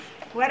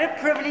What a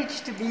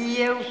privilege to be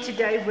here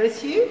today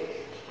with you.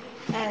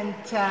 And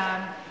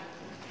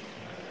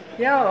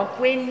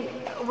when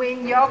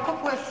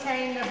Jacob was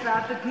saying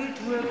about the good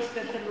works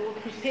that the Lord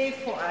prepared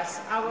for us,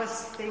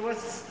 there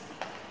was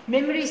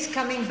memories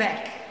coming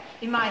back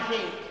in my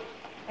head.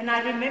 And I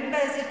remember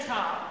as a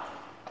child,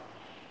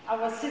 I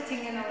was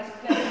sitting and I was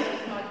playing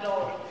with my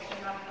dolls,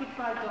 and I put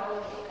my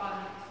dolls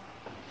on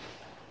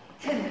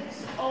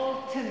tins,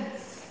 old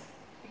tins,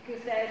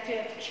 because they had to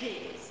have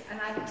chairs.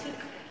 And I took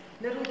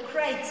little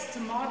crates,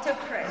 tomato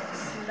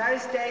crates. In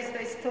those days,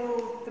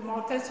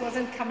 tomatoes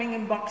wasn't coming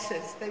in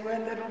boxes. They were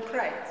in little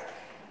crates.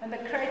 And the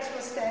crates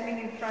were standing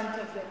in front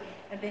of them,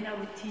 and then I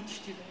would teach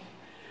to them.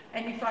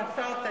 And if I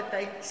felt that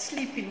they're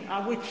sleeping,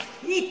 I would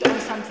eat on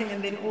something,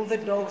 and then all the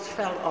dolls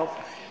fell off.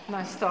 And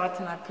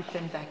I put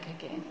them back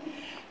again.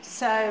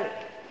 So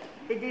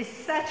it is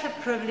such a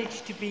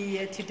privilege to be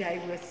here today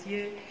with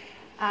you.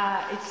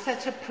 It's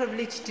such a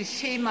privilege to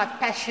share my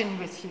passion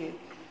with you,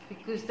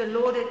 because the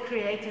Lord had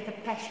created a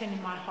passion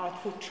in my heart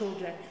for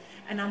children.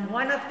 And I'm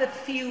one of the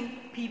few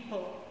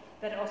people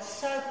that are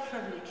so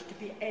privileged to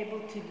be able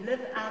to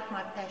live out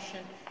my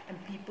passion, and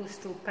people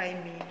still pay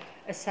me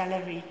a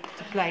salary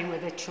to play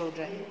with the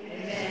children.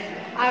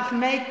 Amen. I've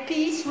made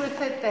peace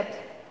with it that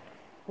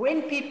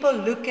when people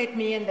look at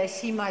me and they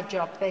see my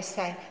job, they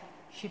say,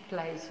 she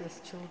plays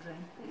with children.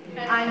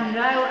 I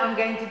know I'm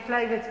going to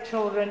play with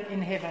children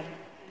in heaven.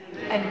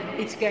 And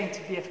it's going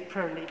to be a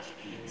privilege.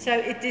 So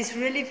it is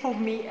really for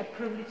me a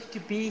privilege to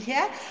be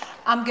here.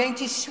 I'm going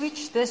to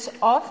switch this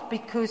off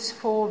because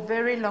for a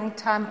very long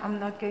time I'm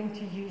not going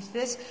to use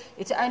this.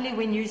 It's only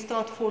when you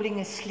start falling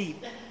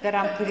asleep that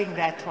I'm putting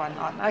that one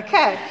on.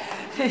 Okay?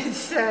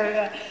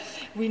 So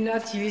we're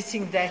not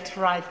using that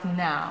right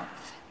now.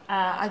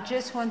 I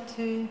just want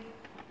to...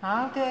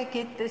 How do I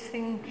get this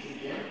thing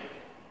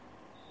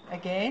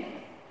again?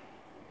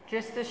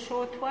 Just a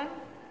short one?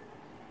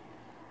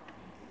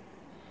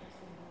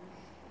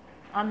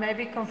 I may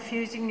be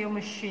confusing your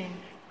machine.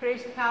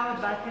 Press power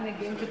button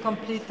again to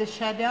complete the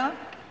shutdown.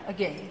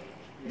 Again.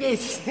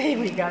 Yes, there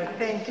we go.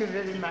 Thank you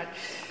very much.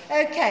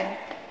 Okay.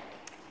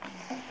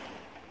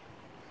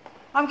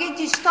 I'm going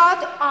to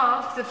start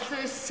off the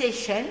first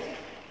session.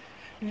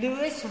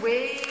 Lewis,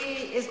 where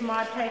is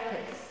my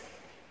papers?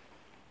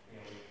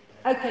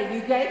 Okay,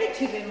 you gave it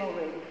to them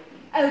already.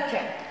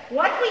 Okay.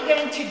 What we're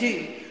going to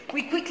do,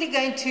 we're quickly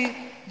going to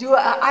do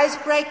an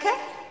icebreaker.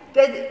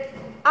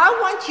 I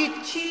want you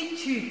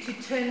two to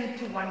turn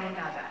to one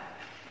another.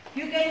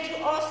 You're going to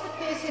ask the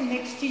person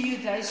next to you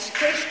those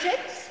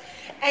questions,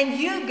 and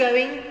you're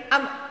going,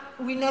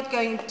 we're not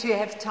going to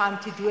have time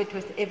to do it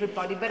with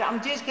everybody, but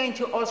I'm just going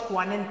to ask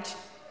one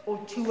or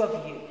two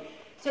of you.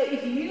 So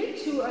if you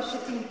two are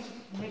sitting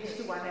next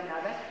to one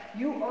another,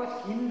 you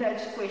ask him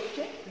those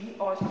questions, he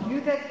asks you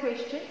that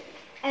question,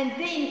 and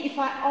then if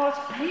I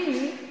ask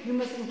you, you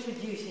must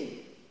introduce him.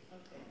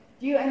 Okay.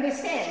 Do you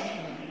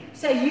understand?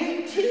 So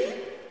you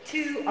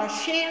two are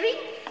sharing,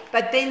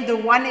 but then the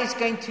one is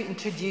going to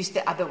introduce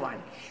the other one.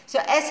 So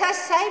as I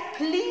say,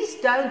 please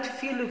don't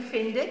feel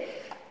offended.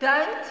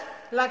 Don't,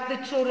 like the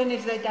children,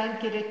 if they don't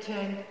get a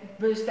turn,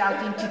 burst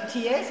out into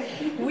tears.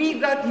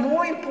 We've got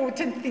more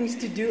important things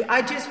to do.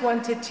 I just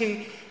wanted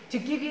to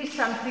give you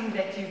something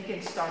that you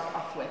can start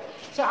off with.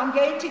 So I'm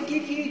going to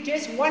give you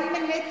just 1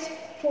 minute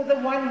for the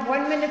one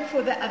 1 minute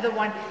for the other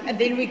one, and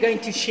then we're going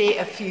to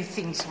share a few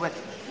things with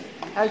you.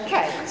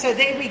 Okay, so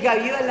there we go.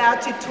 You're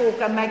allowed to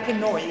talk and make a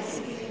noise.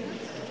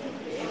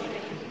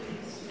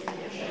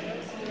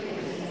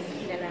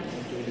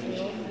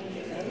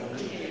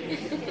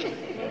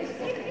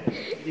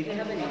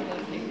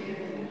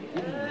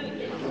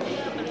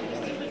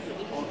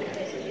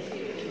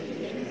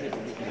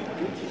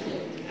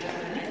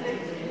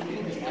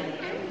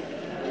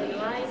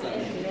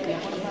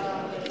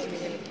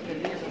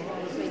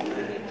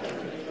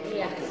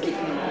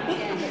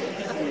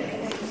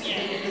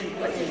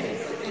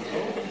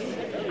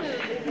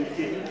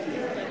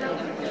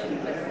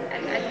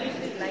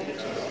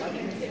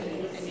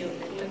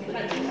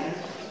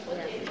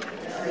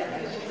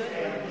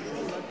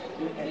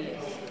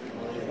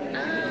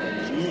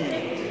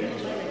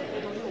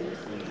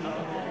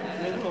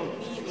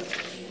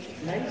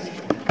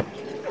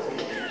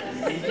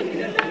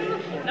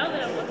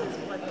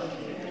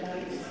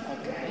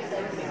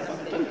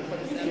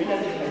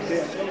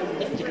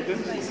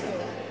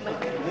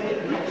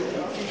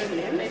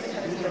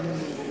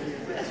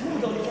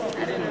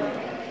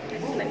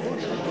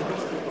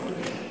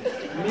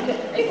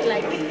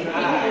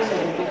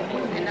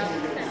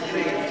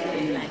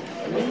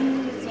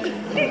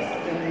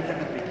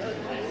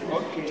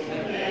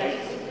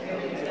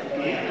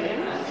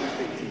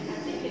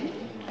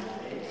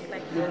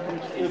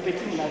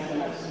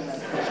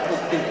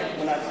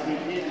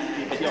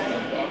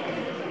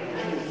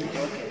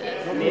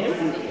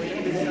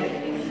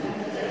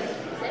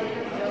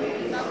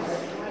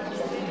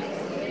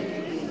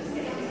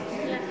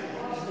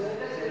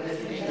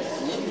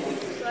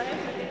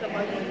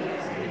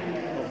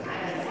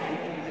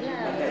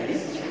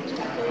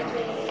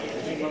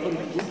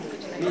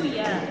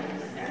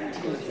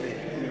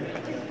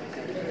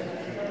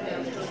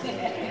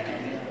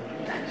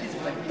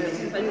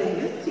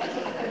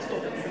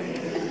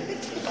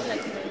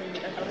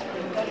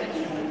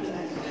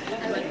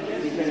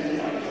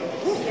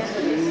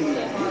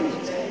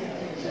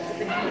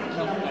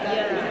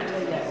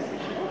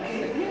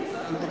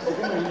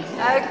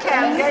 Okay,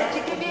 I'm going to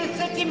give you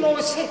 30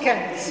 more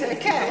seconds.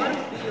 Okay.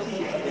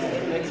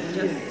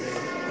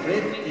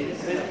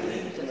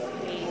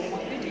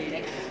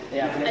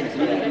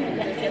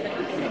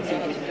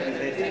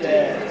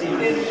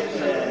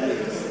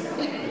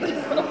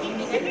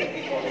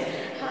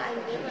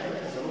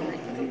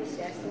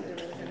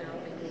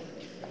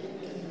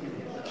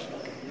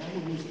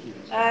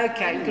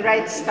 Okay,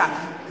 great stuff.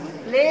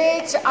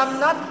 I'm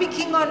not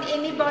picking on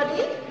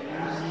anybody.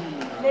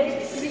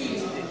 Let's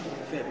see.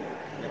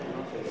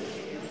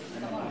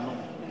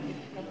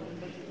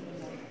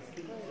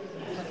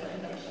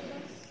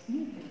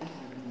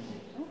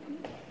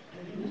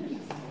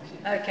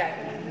 Okay.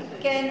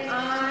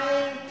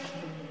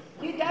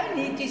 You don't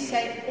need to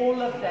say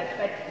all of that,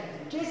 but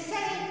just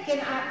say, can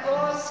I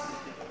ask,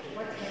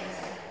 what can I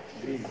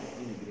say?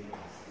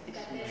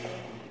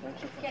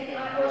 Can I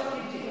ask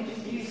you to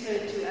introduce her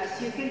to us?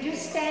 You can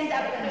just stand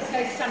up and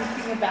say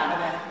something about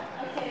her.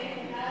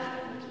 Okay,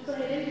 so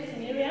her name is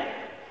Miriam,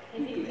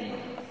 and his name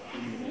is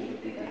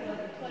Sismi, because of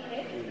the tall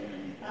head. He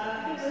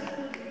was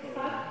to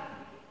Park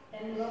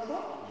and Morocco.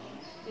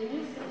 They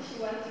used to, she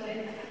wanted to learn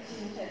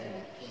teaching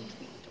technique.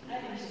 I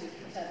think she was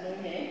teach her no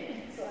name,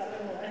 so I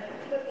don't know why.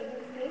 But in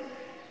this case,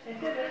 the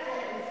favorite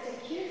one is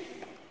Tekis.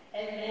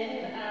 And then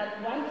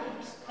one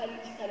good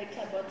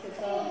character about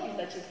herself is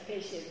that she's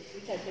patient,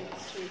 which I think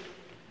is true.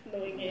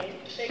 Knowing her.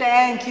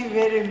 Thank you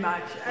very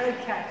much.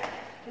 Okay.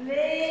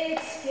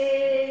 Let's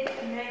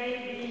get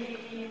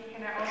maybe,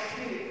 can I ask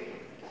you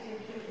to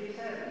introduce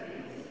her,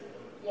 please?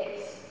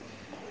 Yes.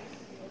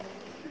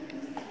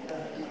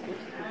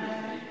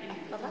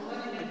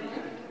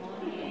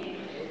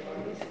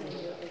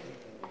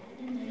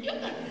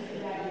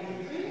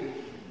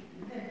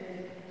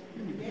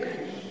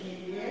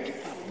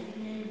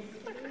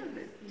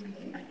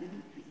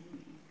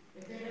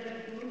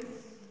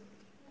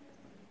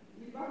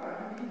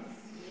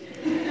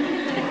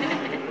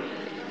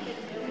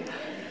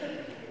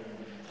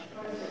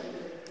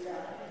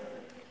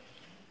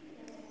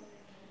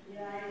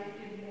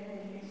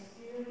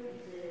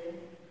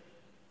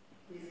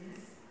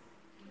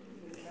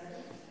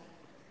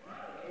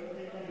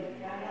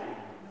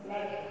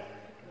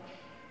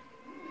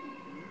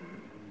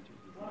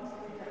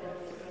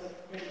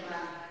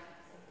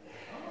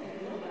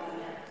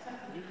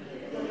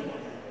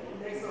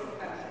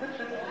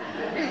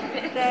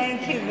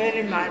 Thank you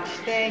very much.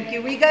 Thank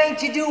you. We're going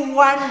to do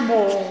one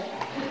more.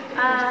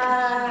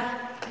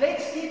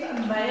 Let's give a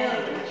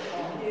male.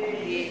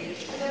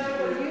 So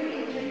will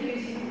you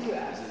introduce him to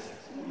us?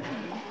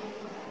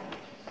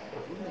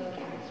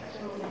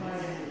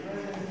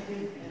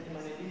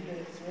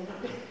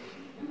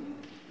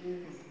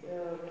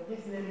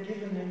 His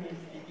given name is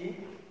Iggy,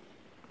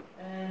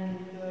 and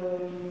the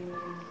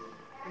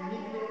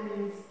nickname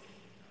is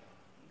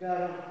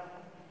Garam,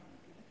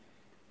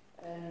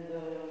 and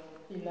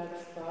he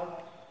likes carp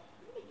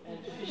and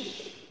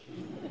fish.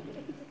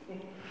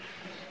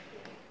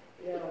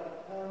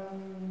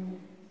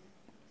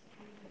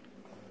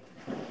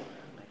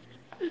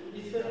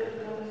 His favorite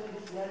color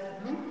is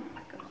light blue,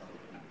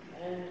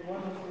 and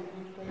one of the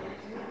good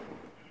qualities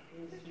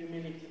is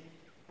humility.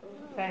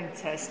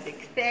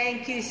 Fantastic.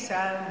 Thank you so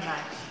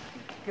much.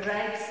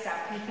 Great stuff.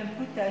 You can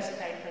put those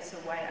papers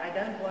away. I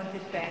don't want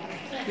it back.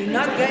 We're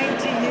not going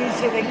to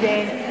use it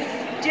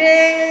again.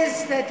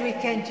 Just that we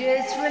can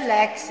just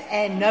relax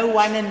and know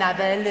one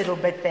another a little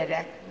bit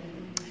better.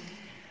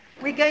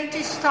 We're going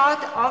to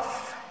start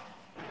off.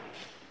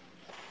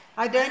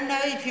 I don't know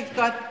if you've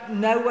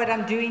know what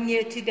I'm doing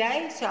here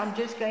today, so I'm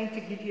just going to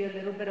give you a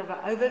little bit of an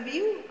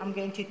overview. I'm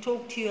going to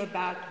talk to you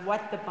about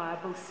what the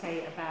Bible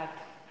says about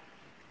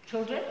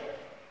children.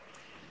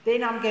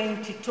 Then I'm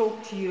going to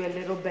talk to you a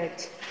little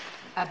bit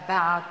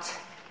about,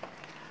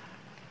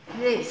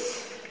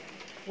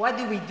 what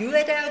do we do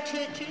at our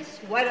churches?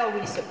 What are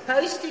we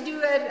supposed to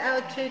do at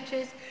our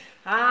churches?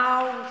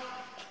 How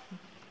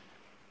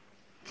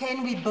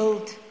can we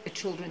build a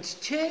children's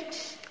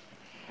church?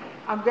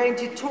 I'm going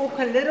to talk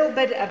a little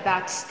bit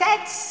about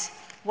stats.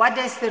 What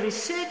does the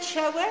research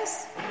show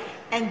us?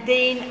 And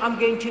then I'm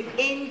going to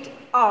end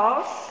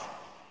off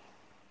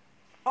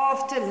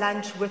after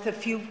lunch with a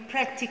few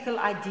practical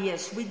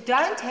ideas. We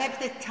don't have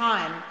the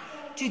time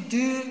to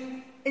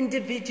do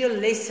individual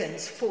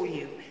lessons for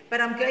you,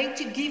 but I'm going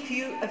to give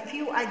you a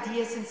few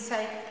ideas and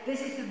say,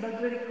 this is a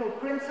biblical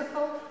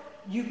principle.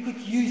 You could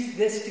use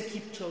this to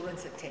keep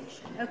children's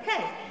attention.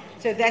 Okay,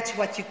 so that's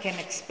what you can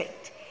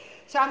expect.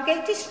 So I'm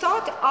going to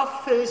start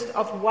off first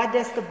of what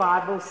does the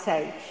Bible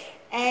say.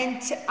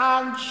 And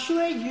I'm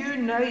sure you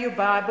know your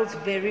Bibles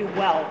very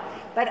well,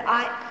 but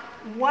I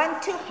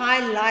want to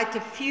highlight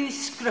a few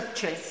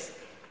scriptures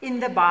in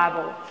the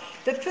Bible.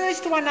 The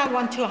first one I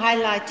want to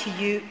highlight to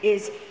you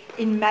is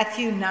in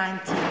Matthew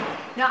 19.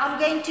 Now I'm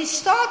going to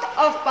start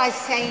off by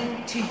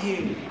saying to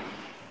you,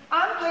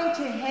 I'm going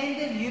to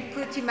handle you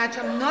pretty much.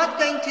 I'm not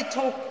going to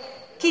talk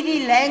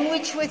kiddie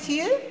language with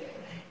you.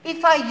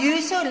 If I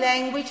use your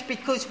language,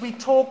 because we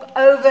talk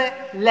over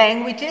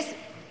languages,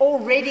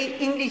 already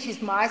English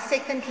is my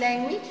second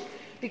language,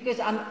 because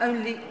I'm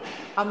only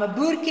I'm a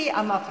Boertjie,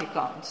 I'm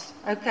Afrikaans.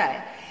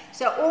 Okay.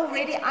 So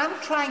already I'm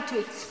trying to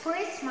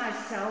express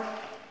myself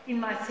in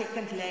my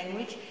second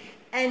language,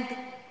 and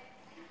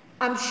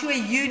I'm sure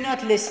you're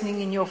not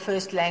listening in your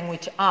first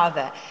language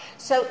either.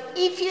 So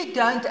if you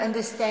don't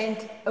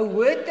understand a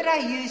word that I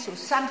use or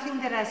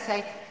something that I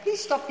say,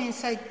 please stop me and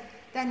say,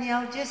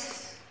 Danielle,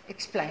 just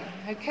explain,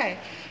 okay?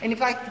 And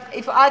if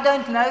I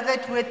don't know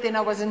that word, then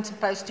I wasn't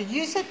supposed to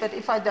use it, but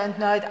if I don't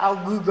know it,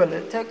 I'll Google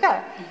it,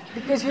 okay?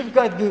 Because we've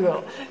got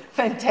Google.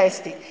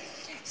 Fantastic.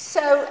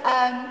 So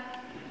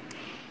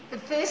the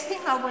first thing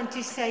I want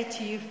to say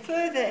to you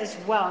further as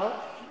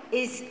well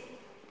is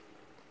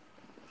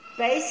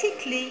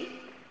basically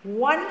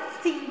one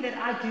thing that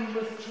I do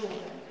with children.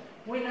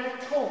 When I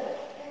talk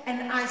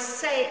and I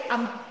say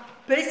I'm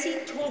busy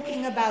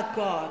talking about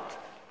God,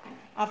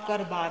 I've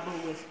got a Bible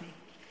with me.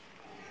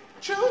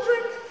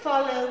 Children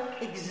follow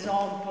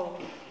example.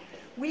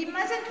 We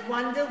mustn't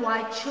wonder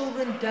why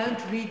children don't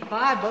read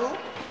Bible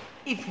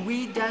if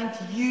we don't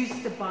use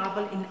the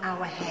Bible in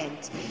our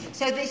hands.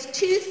 So there's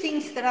two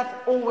things that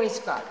I've always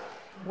got.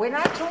 When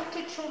I talk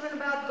to children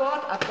about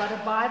God, I've got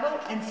a Bible,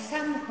 and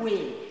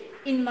somewhere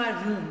in my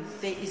room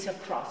there is a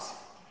cross.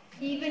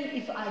 Even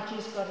if I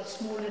just got a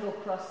small little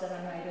cross that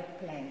I made of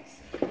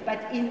planks. But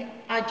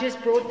I just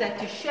brought that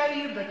to show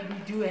you, but we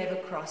do have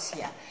a cross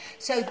here.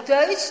 So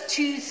those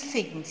two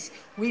things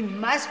we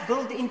must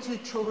build into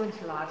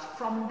children's lives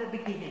from the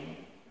beginning.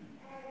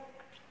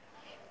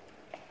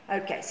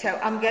 Okay, so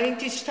I'm going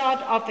to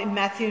start off in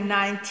Matthew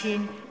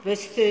 19,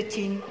 verse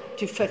 13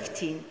 to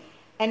 15.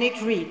 And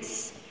it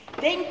reads,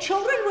 Then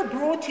children were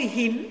brought to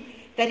him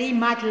that he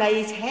might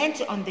lay his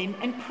hands on them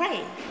and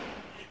pray.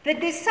 The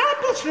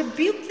disciples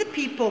rebuked the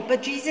people,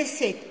 but Jesus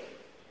said,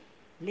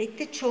 Let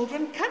the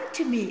children come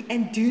to me,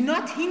 and do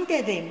not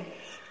hinder them,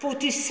 for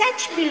to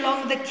such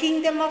belong the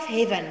kingdom of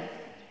heaven.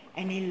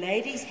 And he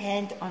laid his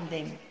hand on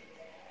them,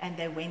 and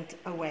they went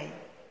away.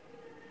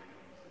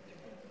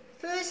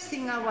 First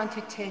thing I want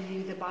to tell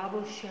you, the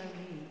Bible showed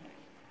me,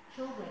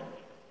 children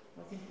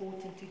was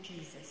important to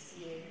Jesus.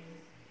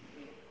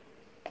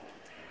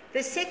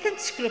 The second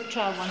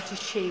scripture I want to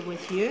share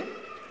with you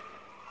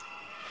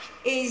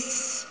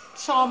is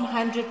Psalm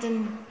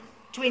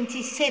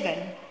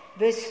 127,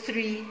 verse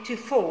 3 to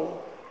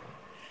 4.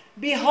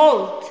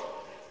 Behold,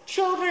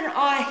 children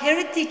are a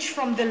heritage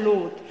from the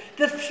Lord,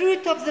 the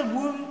fruit of the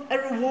womb a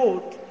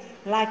reward.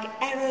 Like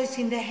arrows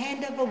in the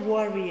hand of a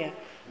warrior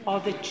are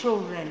the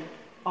children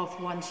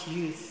of one's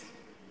youth.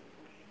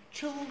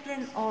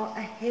 Children are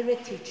a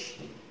heritage.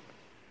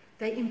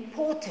 They're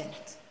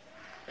important.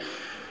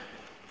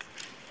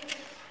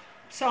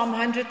 Psalm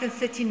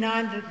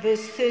 139,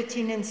 verse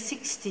 13 and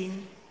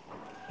 16.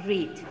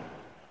 Read,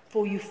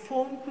 For you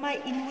formed my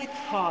inward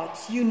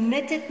parts. You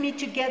knitted me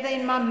together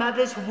in my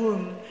mother's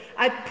womb.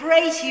 I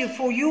praise you,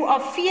 for you are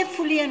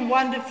fearfully and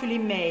wonderfully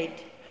made.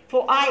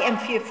 For I am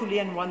fearfully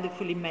and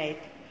wonderfully made.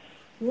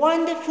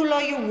 Wonderful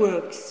are your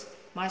works.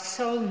 My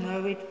soul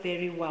knows it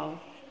very well.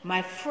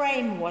 My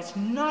frame was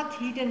not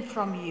hidden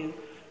from you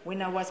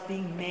when I was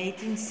being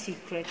made in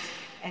secret.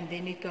 And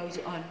then it goes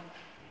on.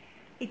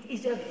 It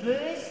is a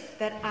verse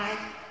that I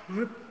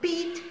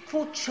repeat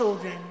for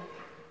children.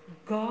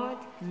 God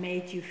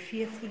made you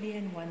fearfully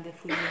and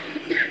wonderfully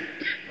made.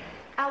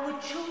 Our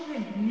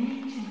children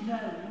need to know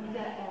who they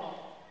are.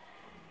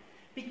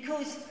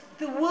 Because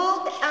the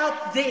world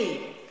out there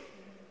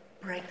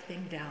breaks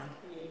them down.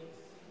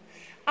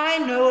 I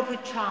know of a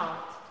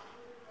child,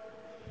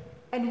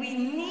 and we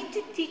need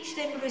to teach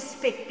them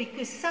respect,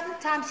 because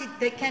sometimes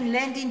they can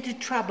land into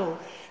trouble.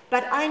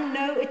 But I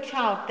know a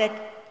child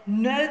that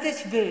knows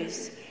this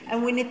verse,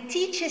 and when a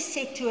teacher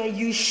said to her,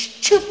 "You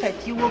stupid,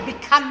 you will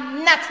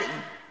become nothing,"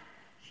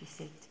 she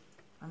said,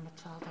 "I'm a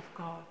child of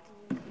God.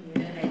 He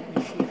made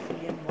me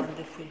fearfully and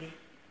wonderfully."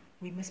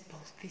 We must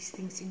build these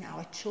things in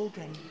our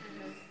children.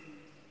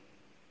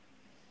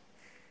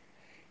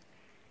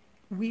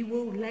 We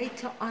will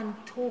later on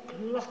talk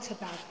lots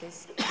about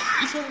this.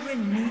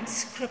 Children need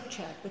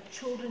scripture. The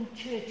children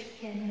church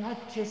cannot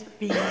just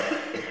be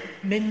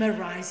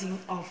memorizing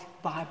of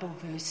Bible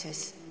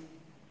verses.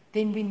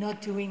 Then we're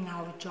not doing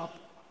our job.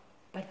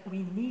 But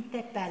we need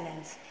that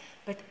balance.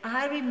 But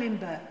I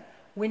remember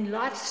when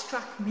life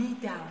struck me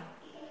down,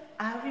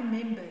 I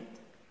remembered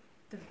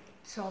the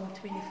Psalm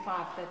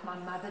 25 that my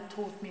mother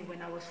taught me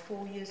when I was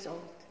 4 years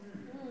old.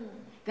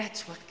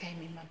 That's what came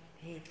in my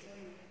head.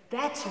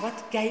 That's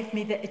what gave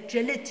me the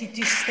agility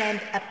to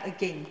stand up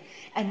again.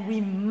 And we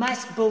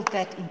must build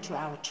that into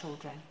our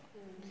children.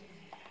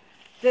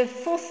 The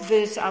fourth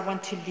verse I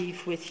want to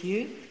leave with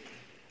you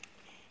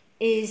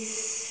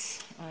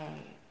is,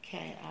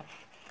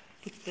 I've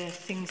put the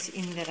things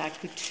in that I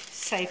could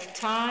save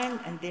time,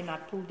 and then I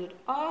pulled it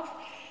off.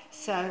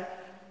 So,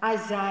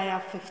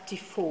 Isaiah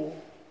 54,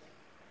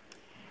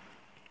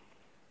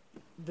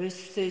 verse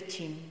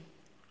 13.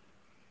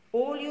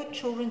 All your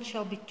children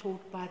shall be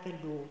taught by the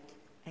Lord,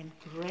 and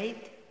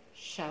great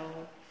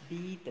shall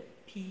be the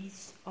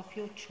peace of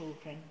your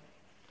children.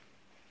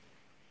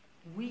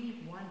 We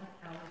want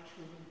our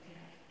children to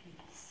have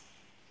peace.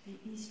 There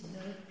is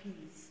no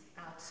peace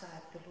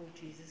outside the Lord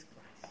Jesus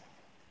Christ.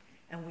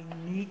 And we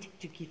need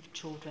to give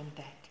children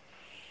that.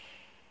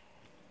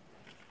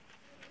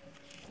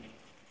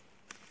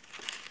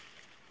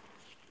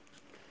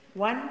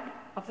 One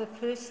of the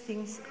first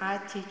things I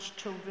teach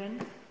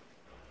children,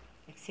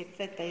 except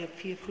that they are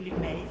fearfully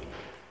made,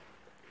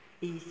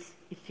 is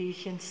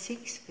Ephesians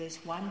 6, verse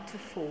 1 to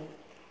 4,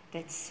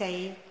 that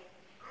say,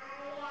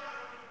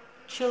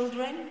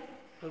 children,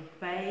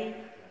 obey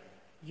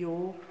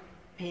your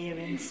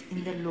parents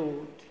in the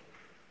Lord.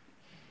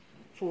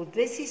 For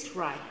this is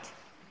right.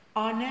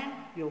 Honor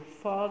your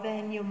father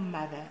and your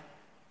mother,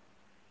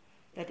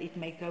 that it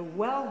may go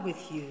well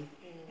with you,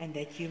 and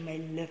that you may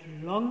live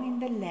long in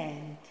the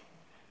land.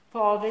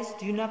 Fathers,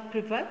 do not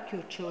provoke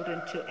your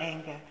children to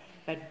anger,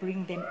 but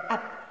bring them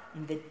up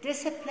in the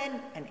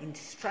discipline and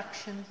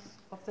instructions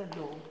of the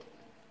Lord.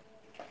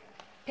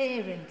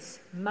 Parents,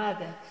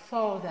 mother,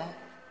 father,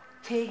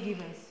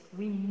 caregivers,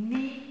 we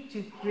need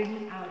to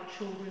bring our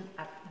children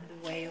up in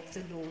the way of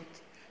the Lord.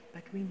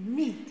 But we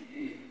need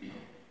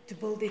to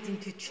build it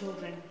into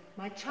children.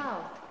 My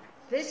child,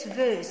 this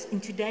verse in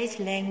today's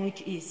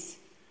language is,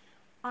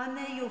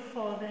 honor your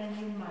father and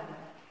your mother.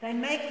 They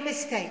make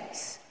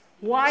mistakes.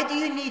 Why do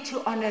you need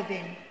to honor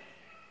them?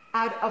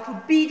 Out of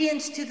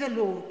obedience to the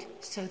Lord,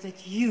 so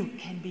that you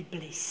can be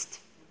blessed.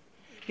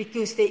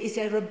 Because there is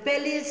a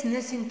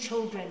rebelliousness in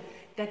children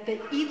that the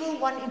evil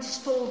one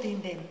installed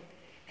in them,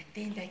 and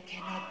then they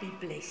cannot be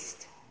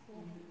blessed.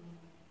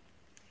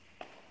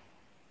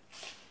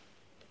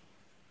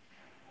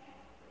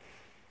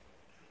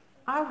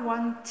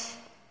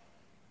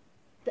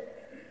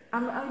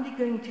 I'm only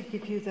going to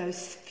give you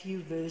those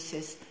few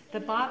verses.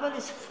 The Bible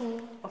is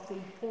full of the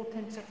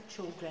importance of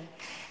children,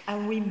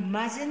 and we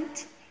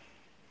mustn't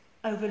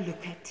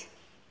overlook it.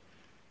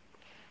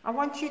 I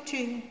want you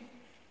to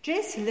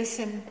just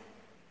listen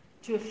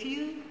to a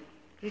few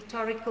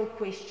rhetorical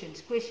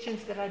questions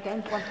that I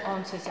don't want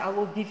answers. I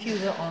will give you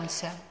the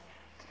answer.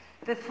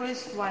 The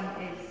first one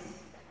is,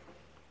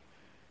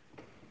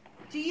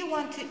 do you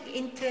want to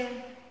enter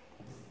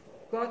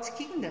God's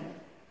kingdom?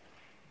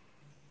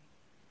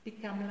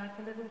 Become like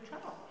a little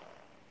child.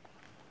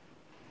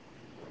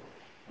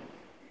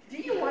 Do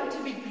you want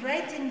to be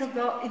great in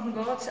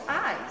God's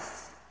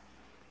eyes?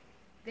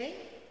 Then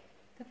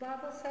the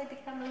Bible says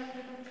become like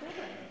little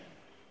children.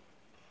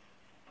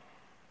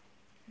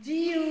 Do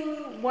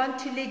you want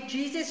to let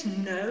Jesus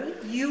know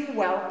you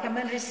welcome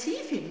and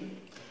receive him?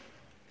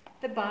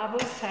 The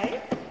Bible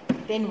says,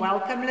 then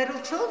welcome little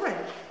children.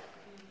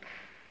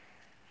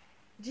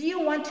 Do you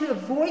want to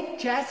avoid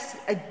just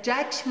a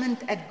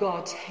judgment at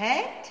God's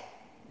hand?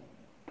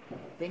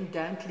 Then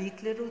don't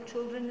lead little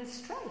children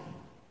astray.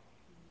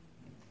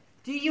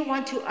 Do you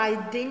want to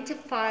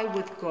identify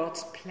with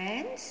God's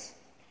plans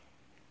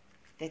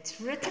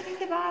that's written in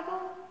the Bible?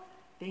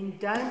 Then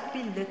don't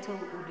belittle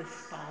or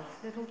despise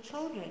little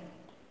children.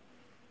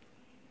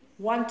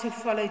 Want to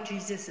follow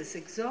Jesus'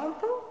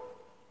 example?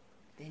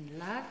 Then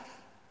love,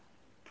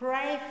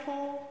 pray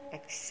for,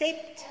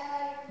 accept,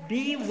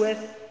 be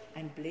with,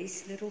 and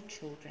bless little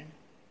children.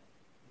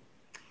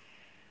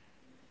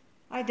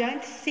 I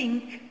don't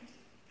think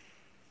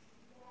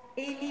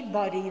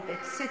anybody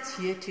that sits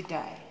here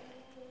today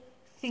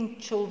think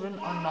children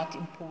are not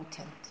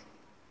important.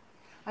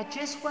 I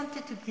just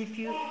wanted to give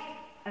you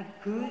a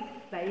good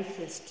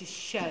basis to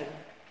show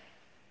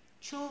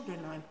children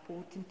are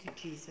important to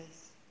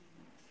Jesus.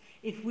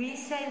 If we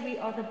say we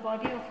are the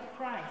body of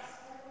Christ,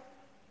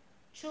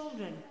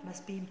 children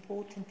must be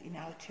important in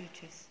our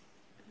churches,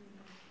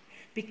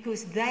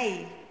 because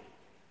they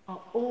are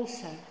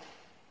also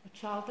a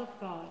child of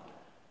God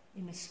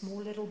in a small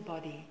little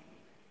body,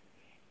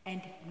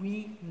 and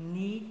we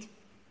need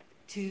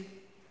to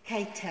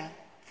cater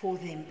for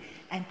them.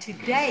 And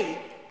today,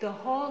 the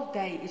whole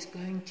day is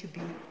going to be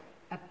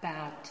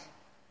about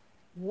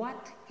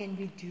what can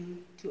we do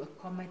to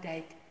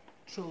accommodate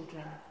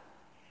children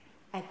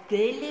at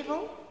their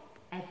level,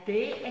 at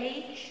their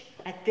age,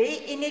 at their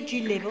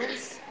energy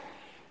levels,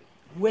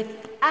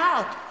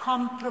 without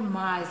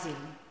compromising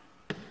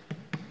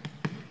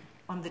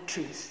on the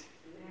truth.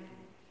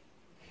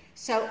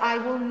 So I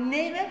will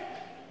never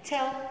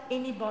tell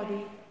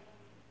anybody,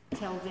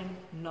 tell them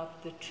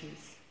not the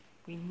truth.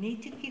 We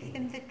need to give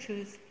them the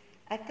truth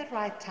at the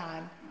right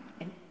time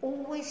and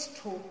always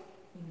talk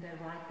in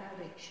the right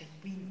direction.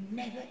 We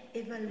never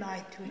ever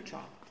lie to a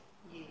child.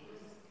 Yes.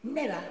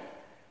 Never.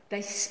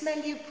 They smell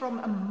you from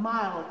a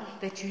mile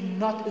that you're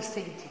not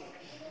authentic.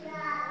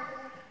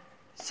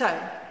 So,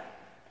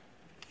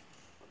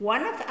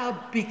 one of our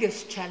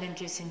biggest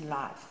challenges in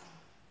life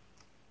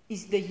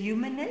is the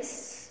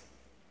humanists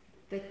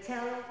that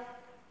tell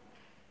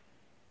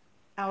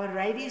our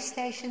radio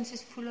stations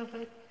is full of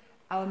it,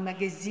 our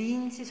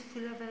magazines is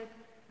full of it,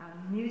 our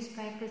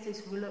newspapers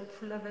is full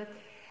of it.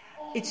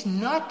 It's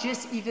not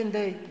just even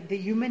the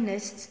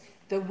humanists,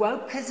 the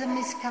wokeism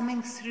is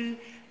coming through.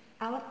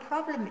 Our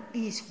problem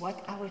is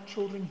what our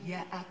children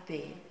hear out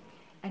there.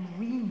 And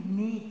we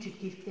need to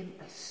give them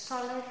a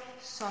solid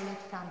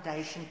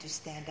foundation to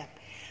stand up.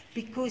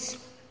 Because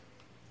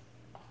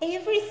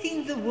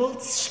everything the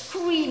world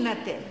scream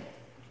at them,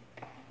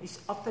 is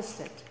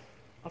opposite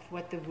of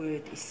what the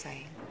word is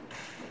saying.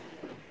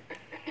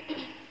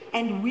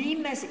 And we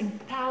must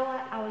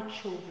empower our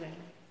children,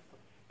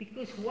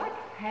 because what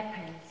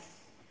happens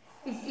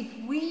is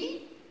if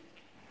we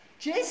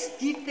just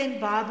give them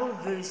Bible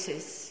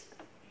verses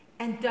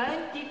and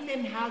don't give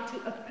them how to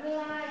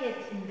apply it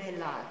in their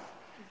life,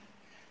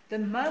 the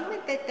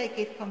moment that they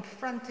get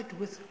confronted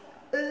with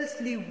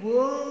earthly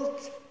world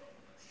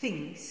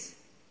things,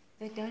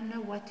 they don't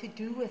know what to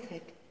do with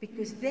it,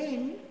 because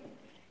then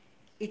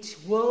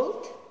it's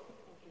world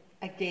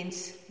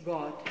against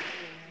God.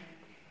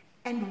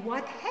 And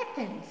what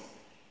happens?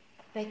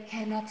 They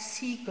cannot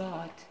see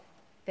God.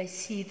 They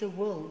see the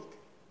world.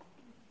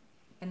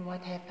 And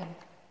what happened?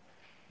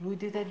 Who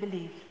do they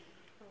believe?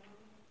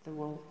 The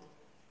world.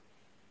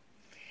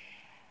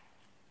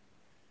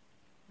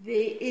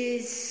 There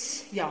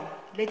is,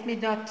 let me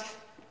not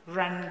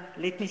run,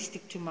 let me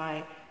stick to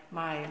my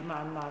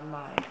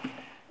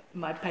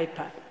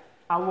paper.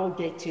 I will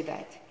get to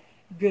that.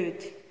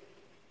 Good.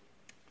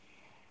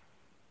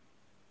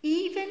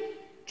 Even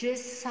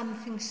just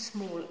something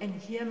small, and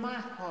hear my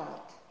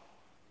heart,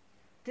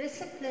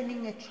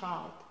 disciplining a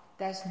child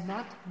does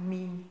not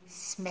mean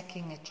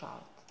smacking a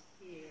child.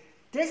 Yeah.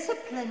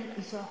 Discipline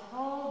is a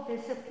whole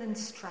discipline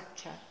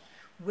structure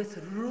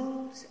with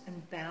rules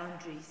and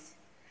boundaries.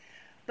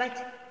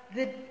 But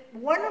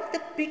one of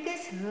the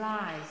biggest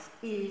lies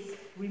is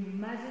we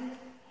mustn't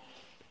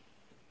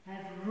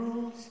have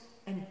rules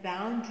and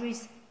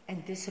boundaries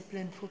and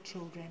discipline for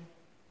children.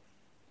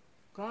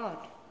 God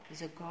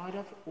is a God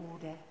of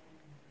order.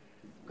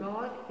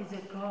 God is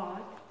a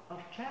God of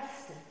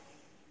justice.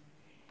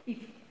 If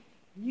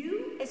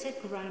you as a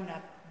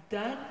grown-up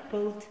don't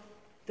build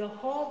the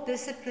whole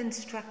discipline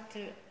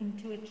structure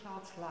into a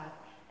child's life,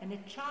 and a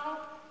child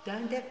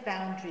don't have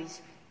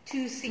boundaries,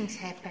 two things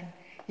happen.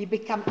 You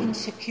become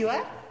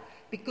insecure,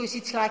 because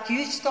it's like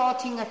you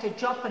starting at a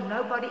job and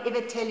nobody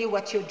ever tell you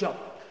what's your job.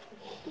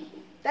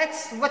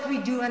 That's what we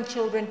do on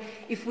children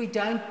if we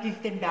don't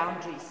give them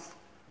boundaries.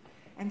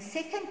 And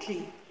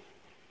secondly,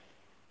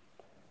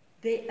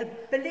 the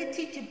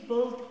ability to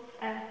build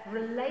a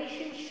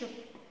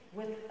relationship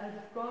with a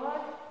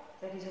God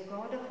that is a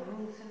God of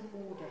rules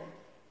and order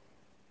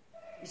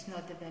is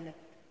not developed.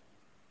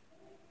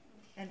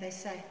 And they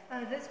say,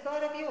 oh, this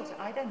God of yours,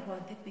 I don't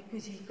want it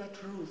because he's got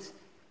rules.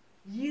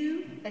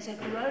 You, as a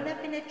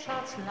grown-up in a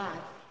child's life,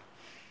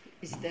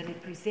 is the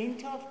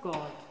representative of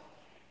God,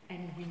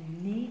 and we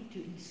need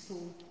to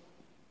install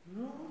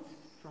rules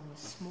from a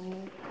small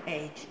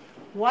age.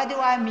 What do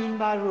I mean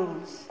by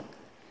rules?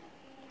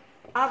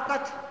 I've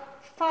got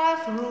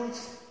 5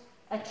 rules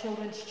at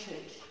Children's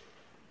Church.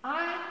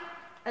 I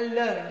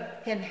alone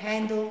can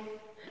handle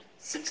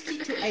 60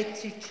 to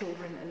 80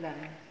 children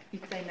alone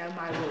if they know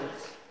my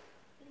rules.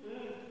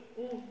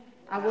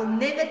 I will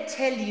never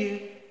tell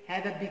you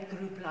have a big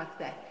group like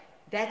that.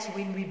 That's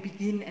when we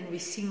begin and we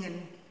sing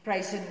and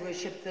praise and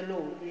worship the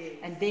Lord. Yes.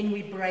 And then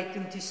we break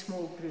into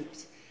small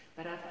groups.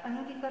 But I've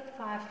only got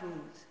 5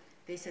 rules.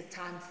 There's a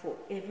time for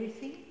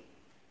everything,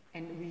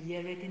 and we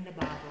hear it in the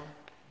Bible.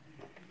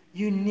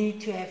 You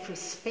need to have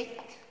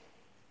respect.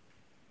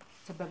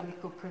 It's a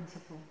biblical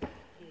principle.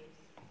 Yes.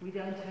 We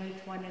don't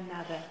hurt one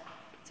another.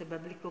 It's a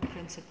biblical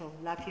principle.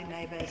 Love your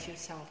neighbor as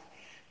yourself.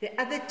 The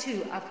other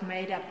 2 I've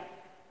made up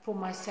for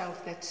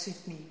myself that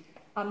suit me.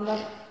 I'm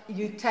not,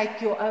 you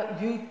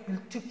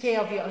took care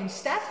of your own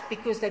stuff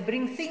because they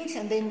bring things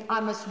and then I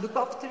must look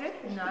after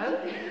it. No.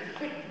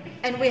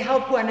 And we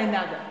help one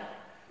another.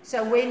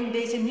 So when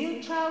there's a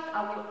new child,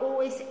 I will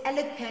always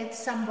allocate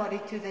somebody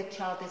to that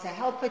child as a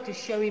helper to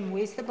show him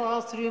where's the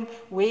bathroom,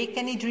 where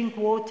can he drink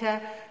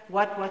water,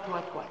 what.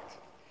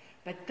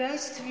 But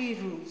those 3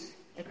 rules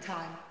a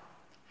time,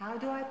 how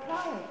do I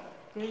apply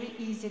it? Very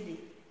easily.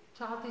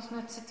 Child is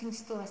not sitting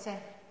still. I say,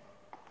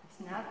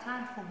 it's now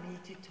time for me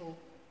to talk.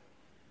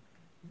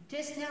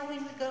 Just now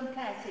when we go and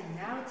play, I said,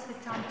 now it's the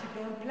time to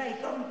go and play.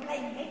 Go and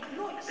play, make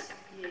noise.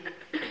 Yeah.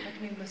 But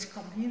we must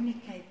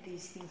communicate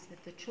these things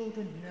that the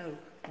children know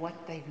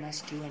what they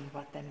must do and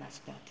what they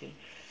must not do.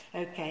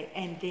 Okay,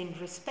 and then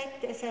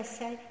respect, as I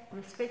say,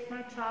 respect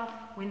my child.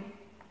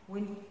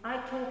 When I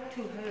talk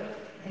to her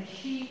and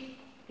she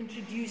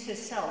introduces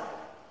herself,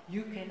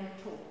 you cannot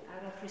talk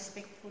out of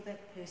respect for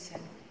that person.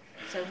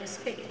 So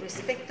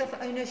respect of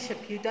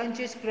ownership. You don't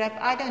just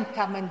I don't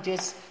come and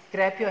just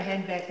grab your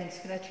handbag and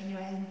scratch in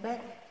your handbag.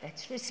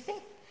 That's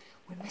respect.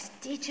 We must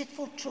teach it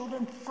for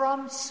children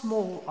from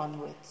small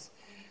onwards.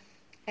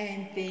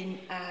 And then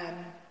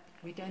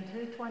we don't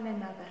hurt one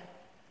another.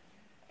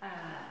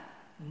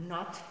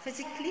 Not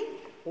physically,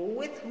 or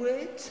with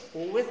words,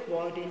 or with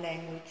body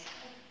language.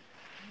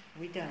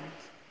 We don't.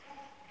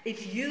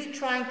 If you're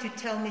trying to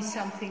tell me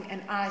something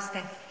and I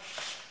say,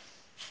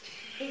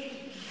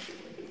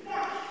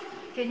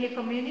 can you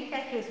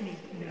communicate with me?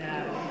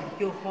 No,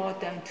 your heart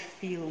don't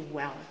feel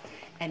well.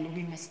 And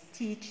we must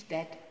teach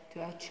that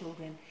to our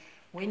children.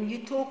 When you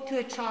talk to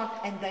a child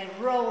and they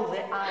roll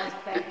their eyes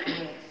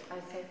backwards,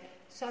 I say,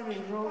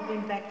 sorry, roll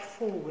them back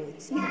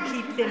forwards and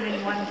keep them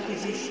in one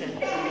position,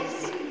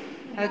 please.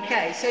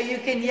 Okay, so you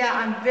can hear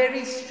I'm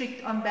very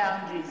strict on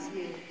boundaries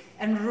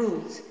and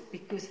rules,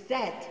 because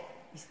that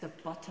is the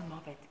bottom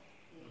of it.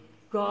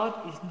 God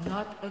is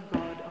not a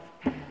God of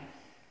chaos.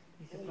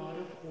 He's a God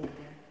of order.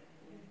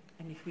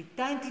 And if we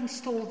don't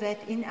install that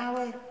in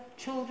our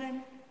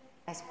children,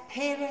 as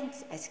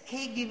parents, as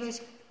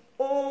caregivers,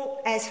 or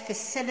as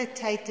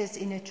facilitators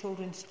in a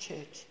children's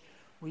church,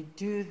 we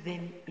do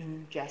them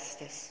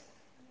injustice.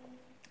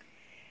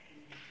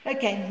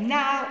 Okay,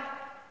 now,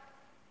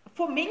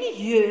 for many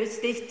years,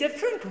 there's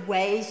different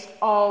ways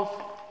of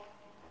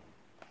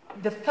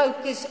the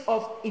focus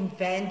of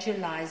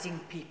evangelizing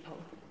people.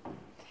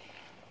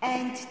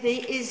 And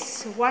there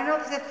is one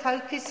of the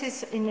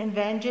focuses in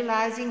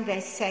evangelizing, they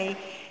say,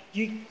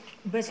 you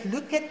must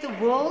look at the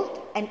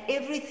world, and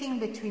everything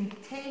between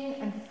 10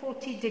 and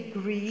 40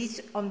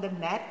 degrees on the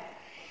map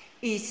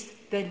is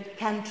the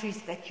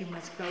countries that you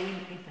must go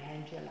and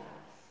evangelize.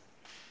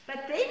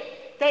 But then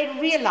they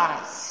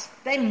realize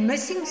they're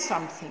missing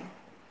something,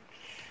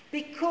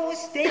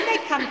 because then they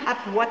come up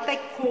what they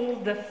call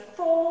the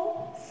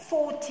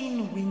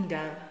 4-14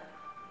 window.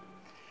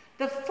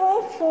 The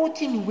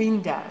 4-14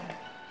 window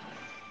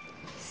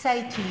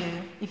say to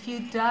you, if you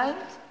don't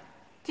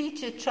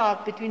teach a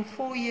child between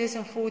 4 years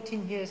and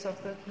 14 years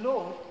of the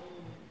Lord,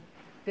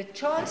 the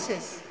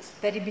chances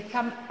that he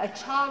become a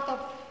child of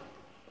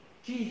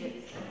Jesus,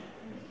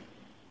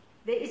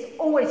 there is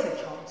always a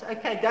chance.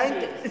 Okay,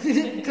 don't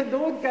the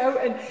Lord go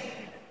and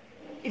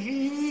if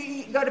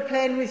he got a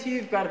plan with you,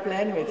 you've got a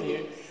plan with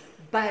you.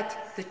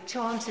 But the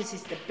chances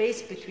is the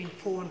best between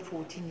 4 and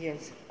 14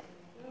 years.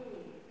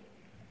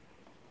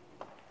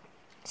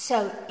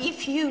 So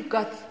if you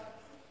got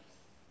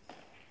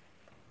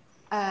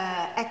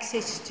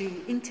access to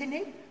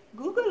internet,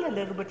 Google a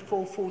little bit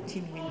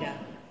 4-14 window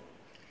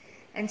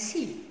and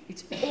see.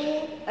 It's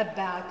all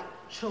about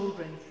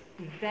children,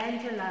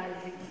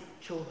 evangelizing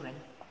children.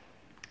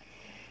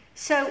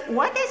 So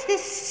what does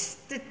this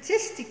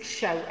statistics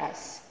show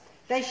us?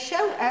 They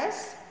show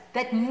us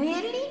that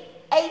nearly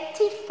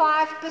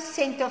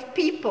 85% of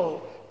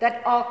people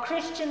that are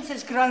Christians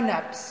as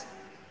grown-ups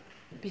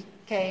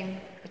became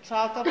a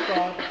child of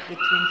God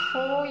between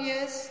 4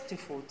 years to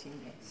 14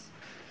 years.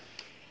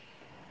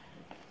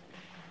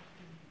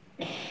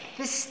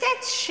 The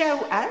stats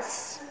show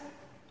us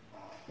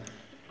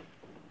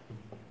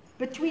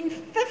between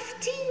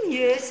 15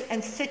 years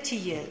and 30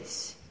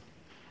 years,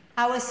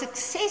 our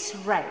success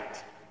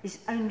rate is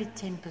only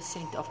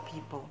 10% of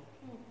people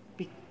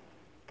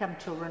become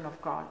children of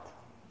God.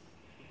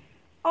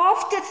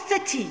 After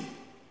 30,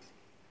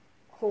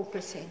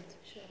 4%.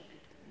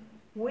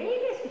 Where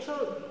does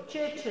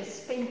churches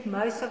spend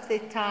most of their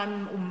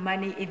time or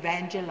money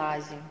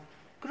evangelizing?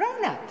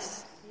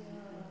 Grown-ups.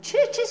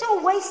 Churches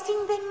are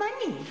wasting their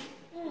money.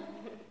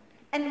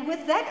 And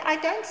with that, I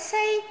don't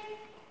say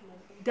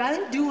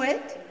don't do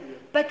it,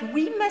 but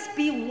we must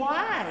be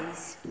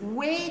wise.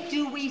 Where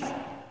do we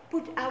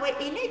put our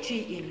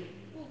energy in?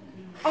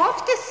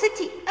 After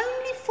 30,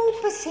 only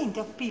 4%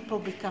 of people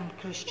become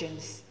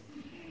Christians.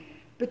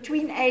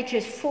 Between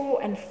ages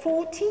 4 and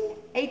 14,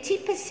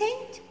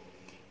 80%.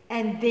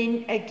 And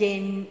then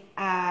again,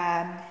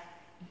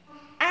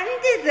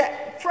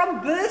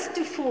 from birth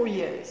to 4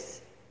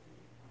 years,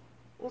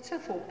 also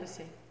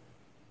 4%.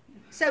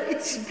 So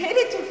it's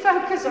better to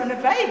focus on a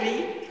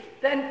baby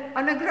than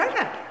on a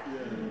grown-up. Yeah.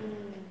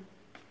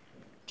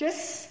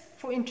 Just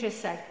for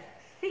interest's sake,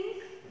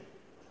 think,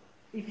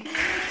 if you're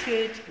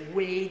in a church,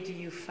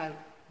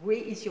 where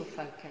is your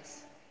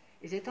focus?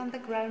 Is it on the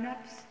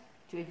grown-ups,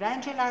 to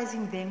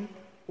evangelizing them,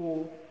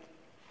 or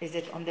is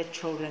it on the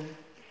children?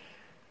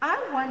 I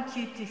want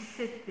you to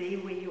sit there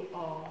where you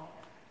are,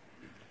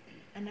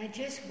 and I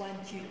just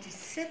want you to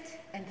sit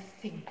and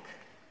think.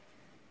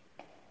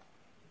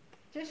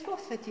 Just for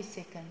 30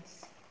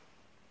 seconds.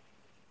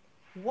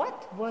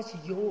 What was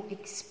your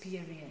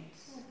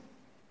experience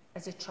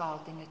as a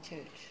child in a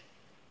church?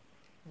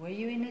 Were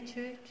you in a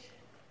church?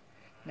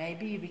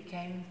 Maybe you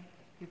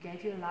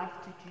gave your life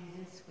to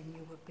Jesus when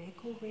you were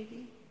back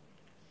already?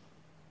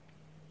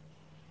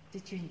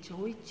 Did you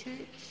enjoy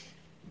church?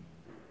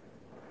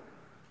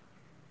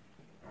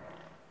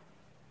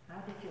 How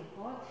did your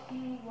heart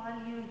feel while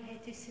you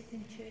had to sit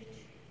in church?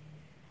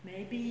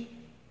 Maybe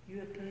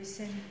you're a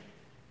person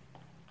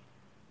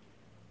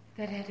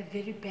that had a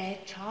very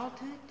bad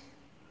childhood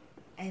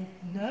and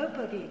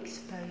nobody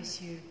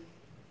exposed you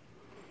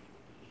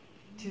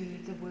to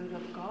the Word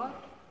of God.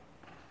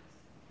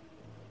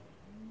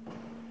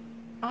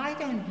 I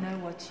don't know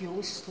what's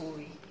your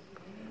story,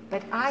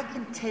 but I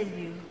can tell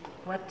you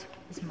what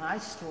is my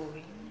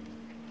story.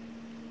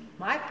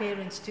 My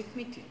parents took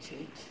me to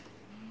church.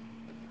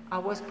 I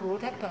was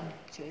brought up on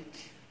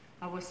church.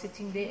 I was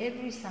sitting there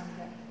every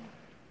Sunday.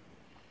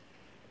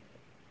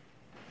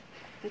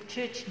 The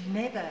church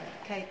never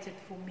catered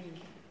for me.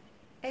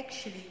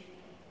 Actually,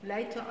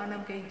 later on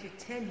I'm going to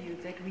tell you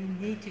that we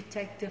need to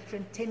take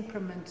different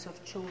temperaments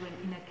of children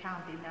in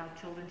account in our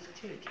children's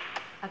church.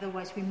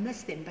 Otherwise we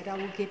miss them, but I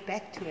will get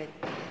back to it.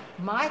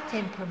 My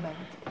temperament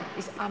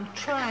is I'm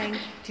trying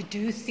to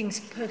do things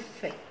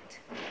perfect.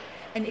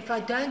 And if I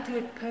don't do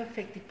it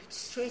perfect, it puts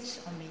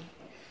stress on me.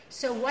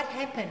 So what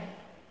happened?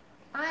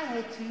 I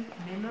had to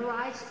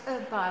memorize a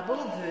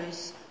Bible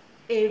verse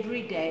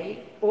every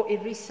day or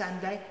every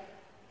Sunday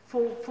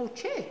for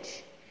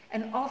church.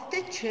 And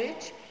after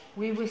church,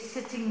 we were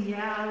sitting here.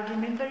 I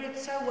remember it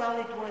so well.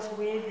 It was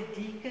where the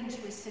deacons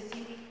were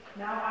sitting.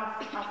 Now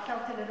I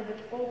felt a little bit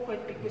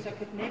awkward because I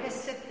could never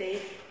sit there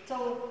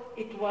till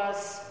it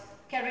was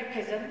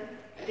catechism.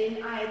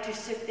 Then I had to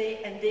sit there,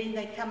 and then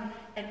they come,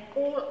 and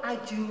all I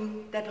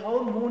do that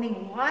whole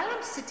morning while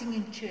I'm sitting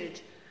in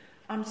church,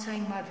 I'm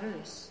saying my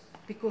verse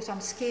because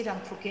I'm scared I'm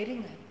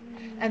forgetting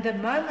it. And the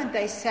moment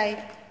they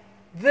say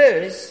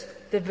verse,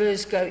 the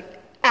verse go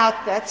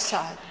out that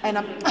side, and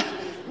I'm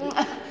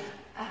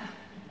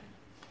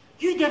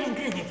you didn't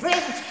do the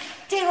verse,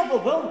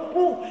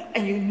 terrible,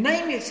 and you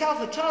name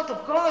yourself a child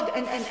of God,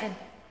 and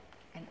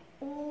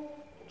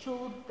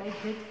all they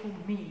did for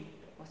me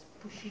was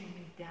pushing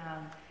me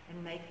down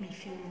and make me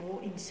feel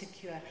more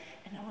insecure.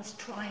 And I was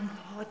trying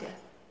harder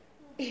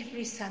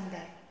every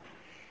Sunday.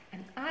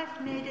 And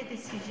I've made a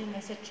decision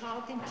as a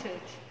child in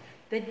church,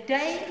 the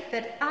day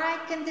that I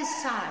can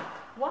decide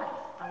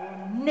what, I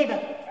will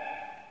never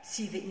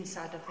see the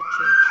inside of a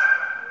church.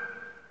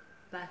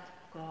 But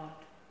God,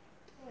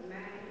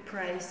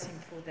 praise Him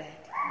for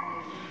that.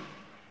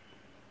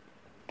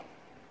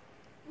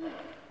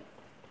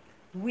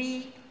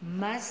 We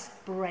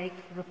must break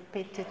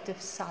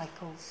repetitive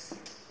cycles.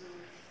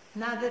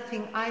 Another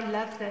thing I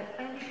love, the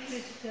only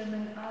church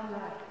sermon I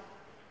liked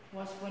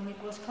was when it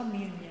was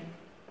communion.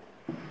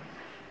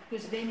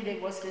 Because then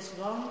there was this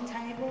long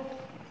table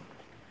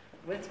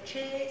with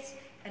chairs,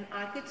 and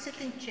I could sit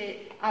in chair.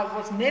 I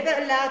was never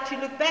allowed to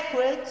look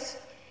backwards.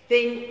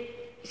 Then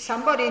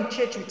somebody in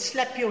church would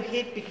slap your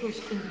head, because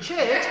in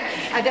church,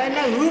 I don't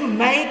know who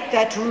made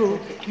that rule.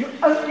 You're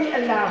only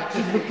allowed to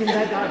look in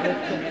that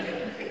direction.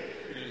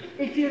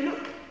 If you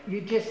look,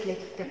 you just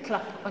let the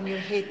clap on your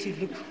head to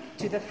look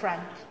to the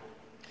front.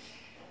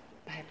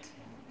 But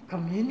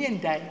communion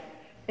day,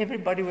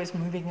 everybody was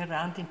moving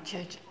around in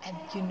church. And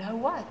you know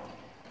what?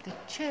 The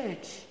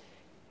church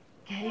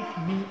gave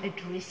me a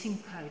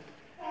dressing code.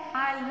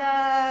 I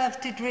love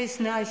to dress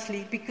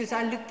nicely because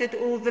I looked at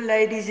all the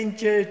ladies in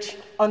church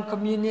on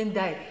communion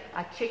day.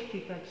 I checked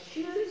if her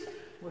shoes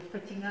were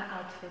fitting her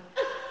outfit.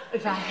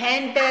 If her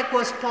handbag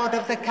was part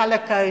of the color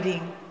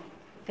coding.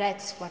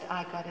 That's what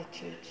I got at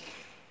church.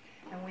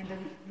 And when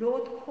the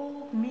Lord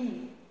called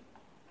me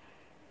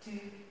to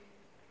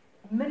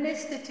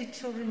minister to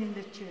children in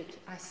the church,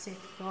 I said,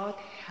 God,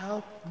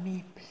 help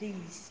me,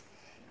 please,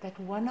 that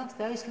one of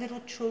those little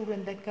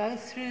children that go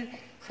through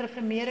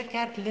Gereformeerde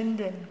Kerk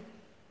Linden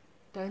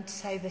don't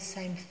say the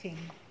same thing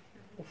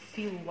or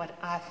feel what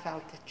I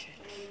felt at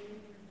church.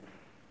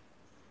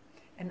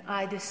 And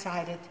I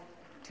decided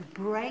to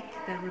break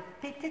the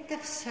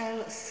repetitive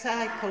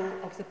cycle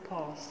of the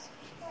past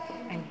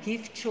and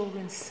give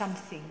children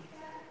something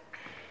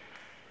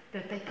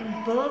that they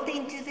can build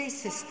into their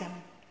system.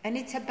 And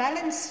it's a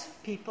balance,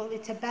 people,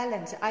 it's a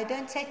balance. I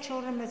don't say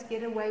children must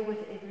get away with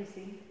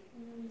everything.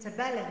 It's a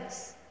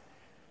balance.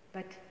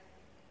 But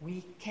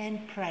we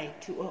can pray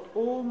to an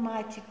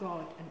almighty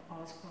God and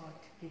ask God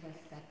to give us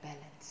that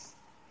balance,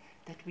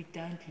 that we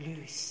don't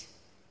lose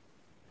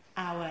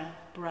our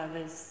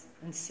brothers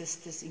and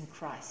sisters in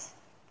Christ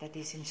that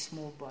is in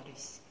small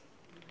bodies.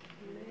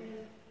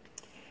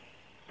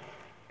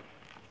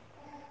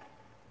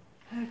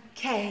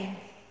 Okay.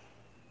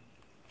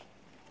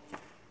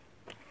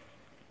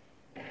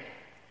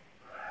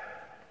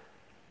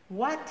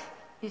 What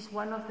is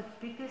one of the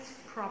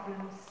biggest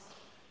problems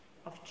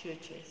of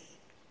churches?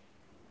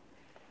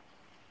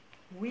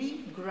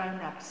 We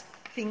grown-ups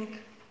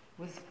think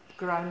with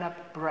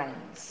grown-up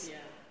brains. Yeah.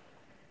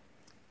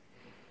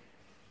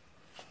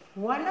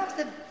 One of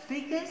the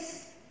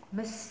biggest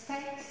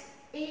mistakes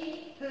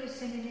any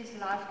person in his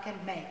life can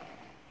make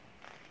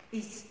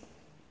is,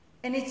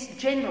 and it's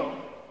general,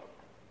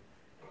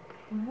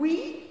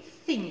 we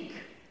think,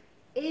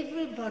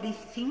 everybody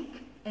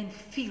think and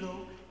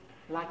feel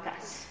like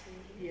us.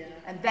 Yeah.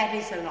 And that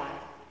is a lie.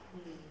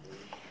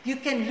 You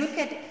can look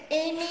at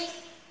any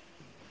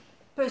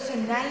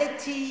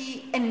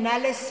personality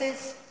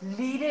analysis,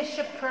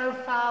 leadership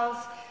profiles,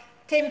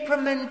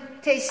 temperament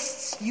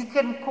tests, you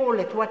can call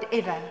it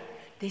whatever.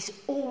 There's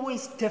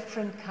always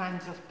different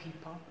kinds of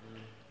people.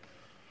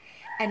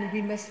 And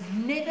we must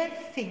never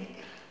think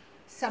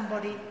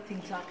somebody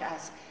thinks like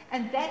us.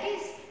 And that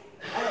is,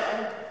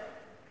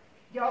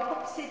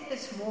 Jacob said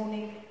this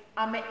morning,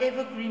 I'm an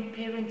evergreen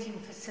parenting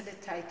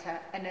facilitator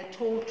and a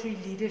tall tree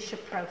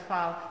leadership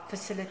profile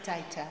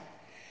facilitator,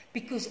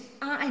 because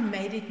I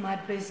made it my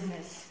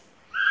business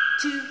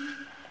to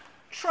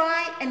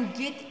try and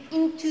get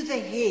into the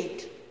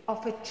head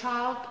of a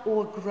child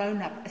or a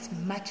grown-up as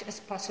much as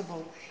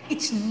possible.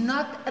 It's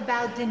not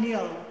about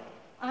denial.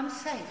 I'm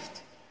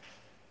saved.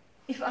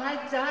 If I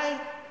die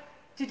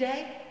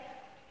today,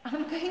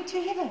 I'm going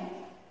to heaven.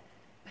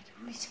 But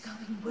who is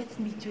going with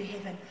me to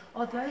heaven?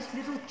 Are those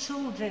little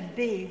children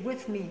there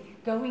with me,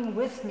 going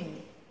with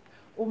me?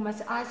 Or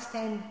must I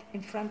stand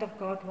in front of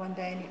God one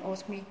day and He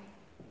asks me,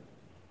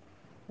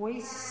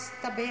 Where's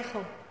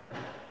Tabego?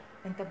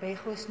 And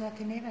Tabego is not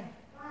in heaven.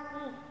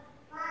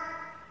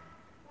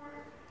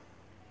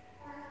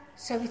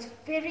 So it's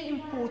very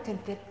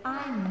important that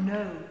I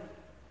know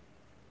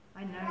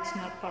it's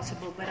not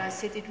possible, but I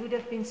said it would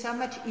have been so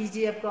much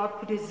easier if God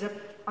put a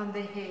zip on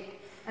the head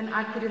and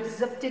I could have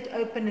zipped it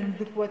open and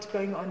look what's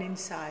going on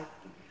inside.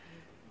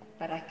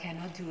 But I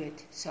cannot do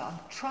it. So I'm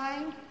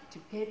trying to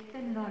get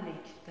the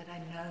knowledge that I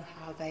know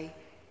how they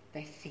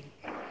think.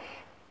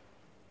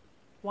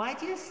 Why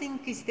do you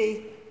think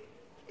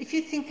if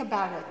you think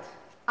about it,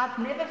 I've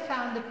never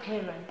found a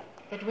parent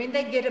that when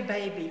they get a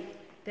baby,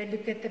 they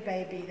look at the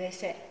baby, they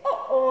say,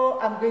 "Oh,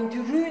 I'm going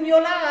to ruin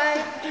your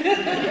life." Did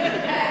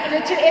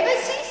you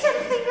ever see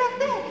something like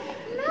that?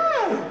 No.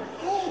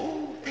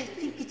 Oh, they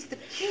think it's the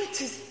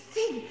cutest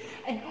thing.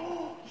 And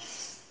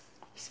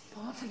he's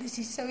marvelous,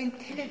 he's so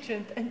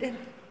intelligent. And then,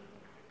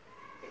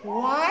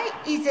 why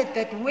is it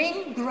that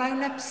when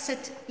grown-ups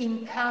sit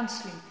in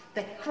counseling,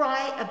 they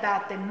cry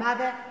about their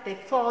mother, their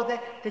father,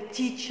 the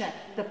teacher,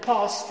 the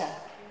pastor?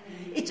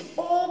 It's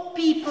all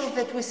people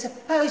that were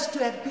supposed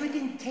to have good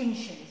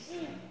intentions.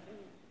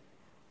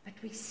 But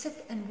we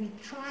sit and we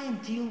try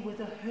and deal with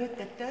the hurt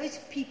that those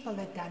people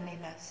have done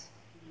in us.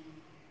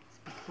 It's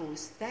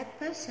because that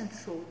person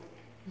thought,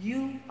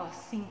 you are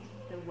thinking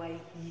the way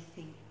he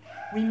thinks.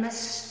 We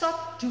must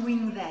stop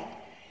doing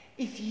that.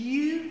 If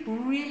you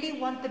really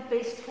want the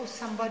best for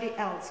somebody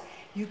else,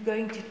 you're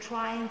going to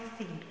try and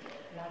think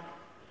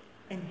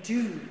and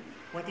do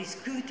what is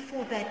good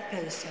for that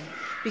person,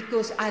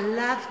 because I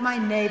love my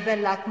neighbor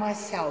like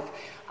myself.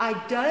 I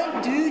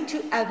don't do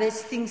to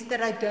others things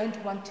that I don't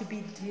want to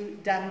be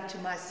done to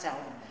myself.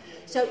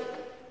 So,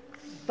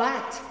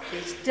 but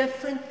there's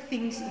different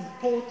things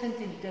important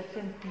in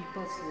different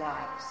people's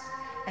lives,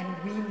 and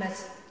we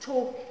must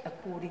talk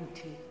according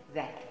to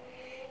that.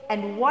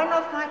 And one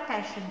of my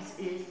passions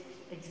is,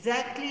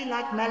 exactly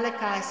like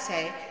Malachi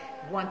say,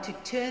 want to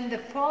turn the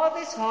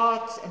father's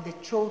hearts and the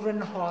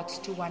children's hearts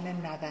to one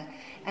another.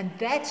 And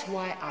that's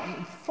why I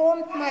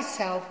informed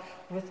myself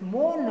with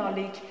more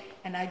knowledge,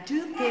 and I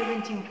do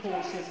parenting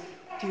courses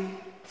to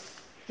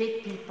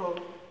get people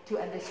to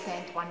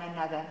understand one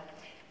another.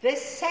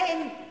 This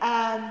same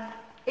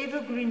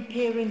evergreen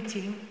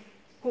parenting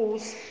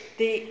course,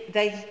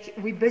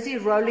 we're busy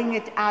rolling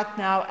it out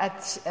now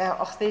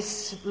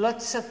there's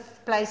lots of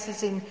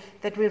places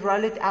that we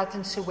roll it out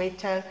in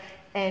Soweto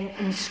and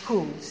in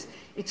schools.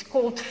 It's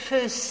called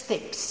First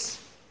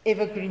Steps,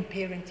 Evergreen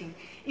Parenting.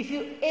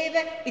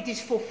 It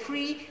is for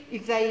free.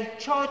 If they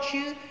charge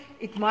you,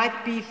 it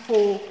might be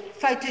for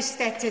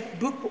photostated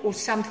book or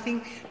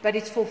something, but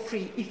it's for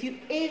free. If you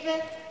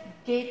ever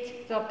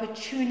get the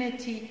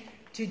opportunity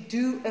to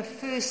do a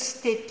First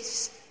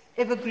Steps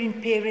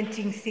Evergreen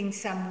Parenting thing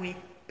somewhere,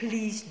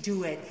 please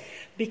do it.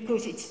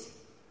 Because it's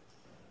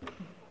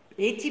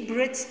Hetty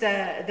Brits,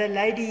 the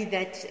lady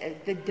that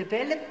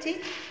developed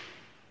it,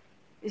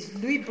 is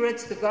Louis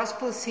Brits, the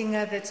gospel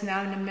singer that's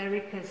now in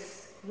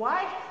America's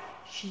wife.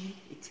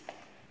 It's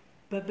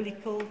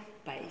biblical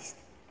based.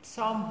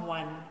 Psalm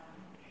 1.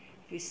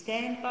 If you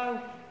stand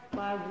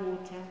by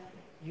water,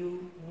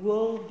 you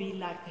will be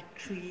like a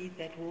tree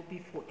that will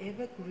be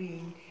forever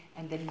green,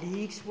 and the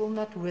leaves will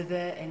not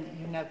wither, and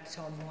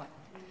Psalm 1.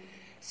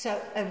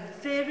 So a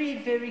very,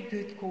 very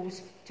good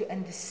course to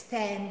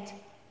understand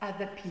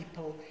other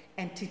people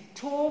and to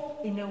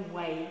talk in a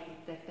way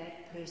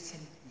that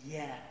person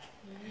hears.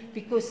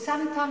 Because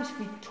sometimes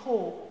we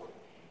talk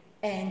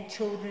and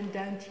children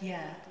don't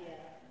hear.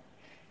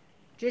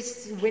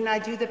 Just when I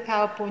do the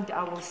PowerPoint,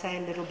 I will say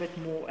a little bit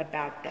more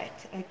about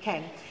that.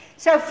 Okay.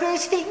 So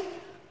first thing,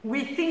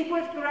 we think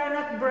with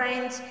grown-up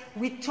brains,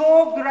 we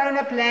talk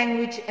grown-up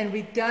language, and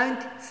we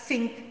don't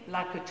think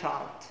like a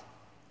child.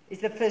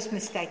 It's the first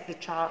mistake the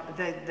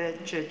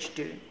church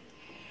do.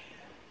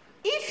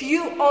 If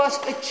you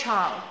ask a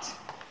child,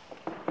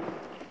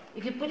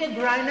 if you put a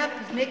grown-up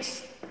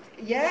next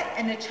here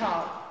and a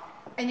child,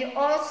 and you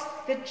ask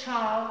the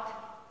child,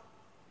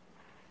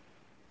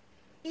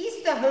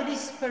 is the Holy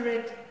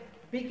Spirit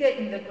bigger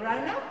in the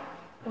grown-up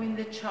or in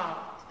the child?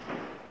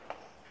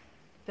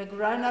 The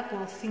grown-up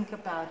will think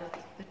about it.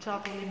 The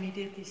child will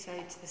immediately say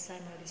it's the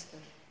same Holy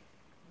Spirit.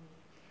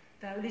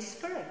 The Holy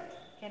Spirit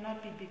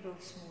cannot be bigger or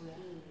smaller.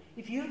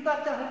 If you've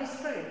got the Holy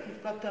Spirit,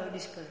 you've got the Holy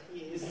Spirit.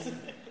 Yes.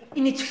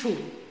 In its full.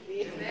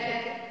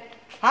 Amen.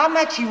 How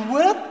much you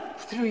work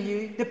through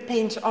you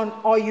depends on,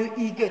 are you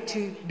eager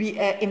to be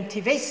an empty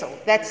vessel?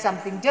 That's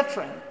something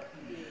different.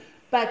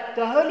 But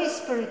the Holy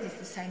Spirit is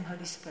the same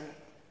Holy Spirit.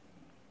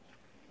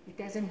 It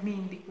doesn't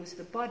mean because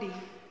the body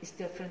is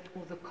different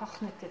or the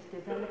cognitive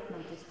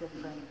development is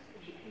different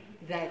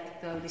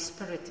that the Holy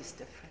Spirit is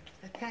different.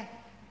 Okay?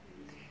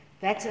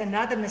 That's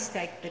another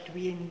mistake that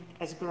we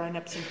as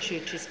grown-ups in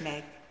churches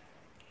make.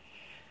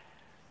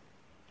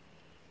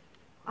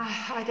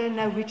 I don't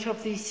know which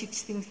of these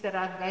 6 things that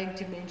I'm going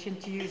to mention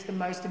to you is the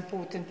most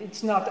important.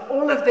 It's not.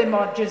 All of them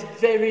are just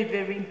very,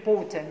 very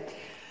important.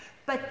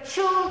 But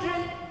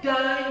children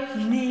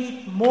don't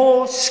need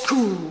more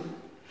school.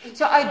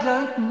 So I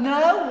don't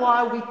know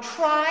why we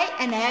try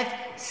and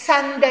have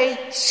Sunday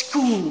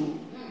school.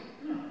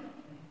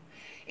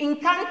 In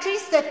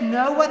countries that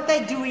know what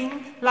they're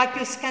doing, like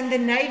the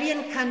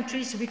Scandinavian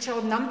countries, which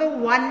are number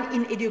one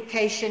in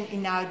education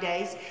in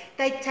nowadays,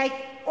 they take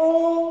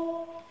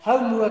all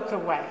homework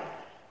away.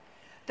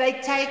 They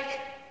take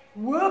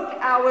work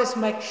hours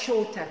make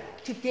shorter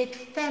to get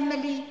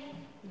family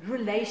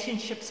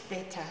relationships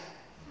better.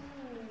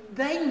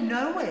 They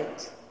know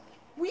it.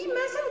 We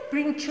mustn't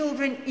bring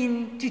children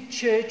into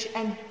church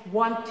and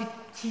want to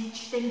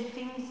teach them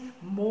things,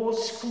 more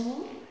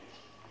school.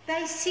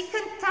 They're sick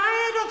and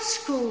tired of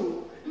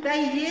school.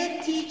 They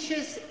hear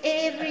teachers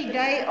every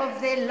day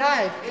of their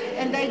life,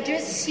 and they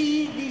just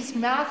see these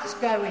mouths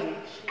going,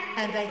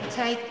 and they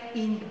take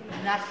in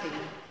nothing.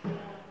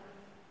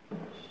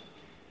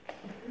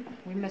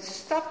 We must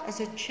stop as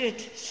a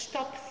church,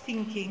 stop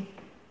thinking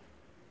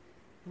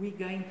we're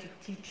going to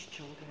teach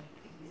children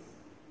things.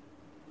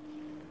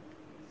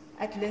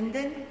 At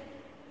Linden,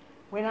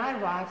 when I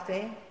arrived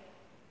there,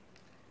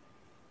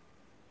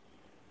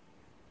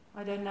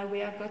 I don't know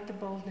where I got the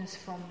boldness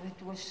from.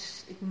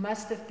 It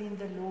must have been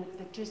the Lord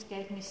that just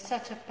gave me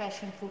such a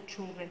passion for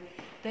children.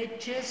 They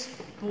just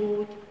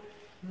bought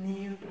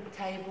new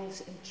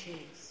tables and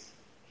chairs.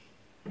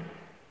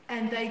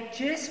 And they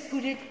just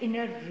put it in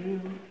a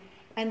room,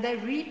 and they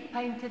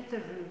repainted the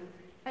room.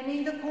 And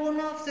in the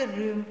corner of the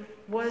room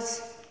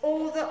was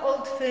all the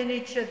old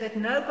furniture that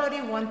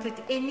nobody wanted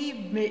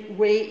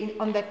anywhere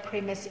on that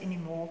premise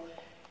anymore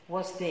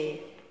was there.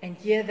 And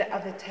here the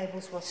other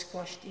tables were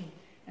squashed in.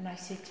 And I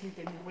said to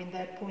them, when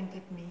they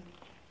pointed me,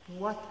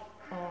 what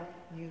are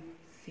you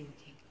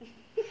thinking?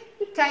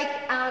 Take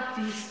out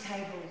these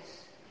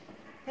tables.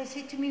 They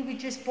said to me, we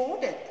just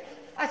bought it.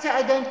 I said,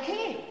 I don't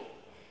care.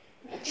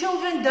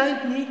 Children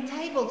don't need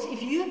tables.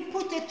 If you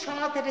put a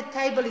child at a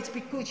table, it's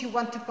because you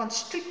want to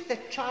constrict the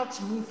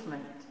child's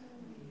movement.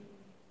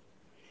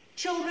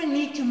 Children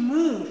need to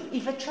move.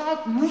 If a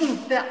child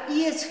moves, their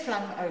ears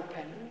flung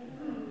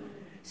open.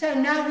 So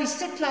now we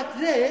sit like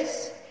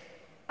this.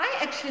 I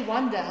actually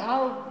wonder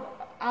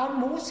how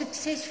more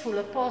successful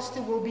a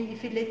pastor will be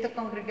if he let the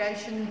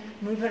congregation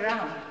move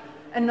around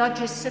and not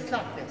just sit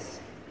like this.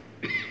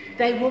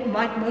 They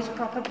might most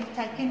probably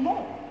take in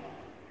more.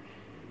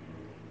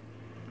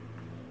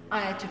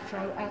 I had to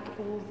throw out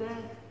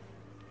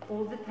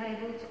all the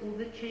tables, all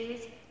the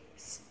chairs.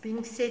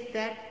 Being said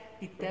that,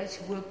 it does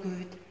work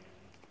good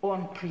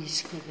on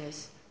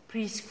preschoolers.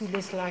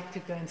 Preschoolers like to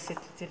go and sit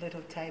at a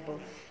little table.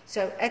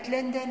 So at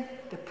Linden,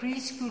 the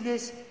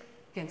preschoolers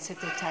can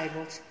sit at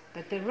tables,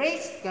 but the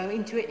rest go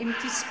into an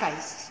empty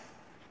space.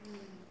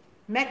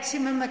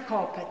 Maximum a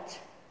carpet,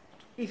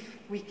 if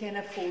we can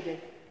afford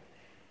it.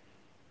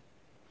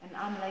 And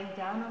I'm laying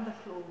down on the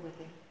floor with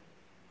him.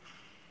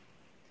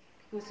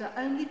 Because the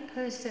only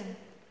person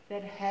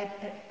that had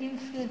an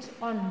influence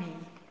on me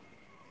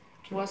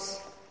was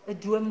a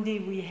doomsday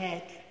we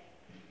had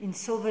in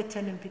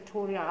Silverton in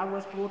Pretoria. I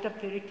was brought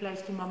up very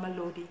close to Mama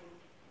Lodi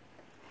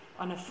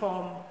on a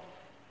farm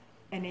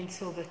and in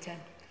Silverton.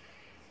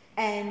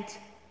 And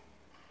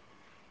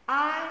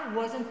I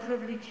wasn't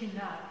privileged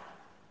enough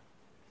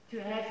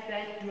to have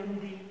that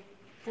doomsday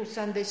for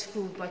Sunday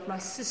school, but my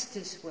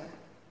sisters were.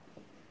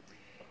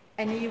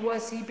 And he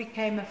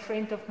became a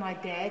friend of my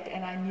dad,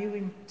 and I knew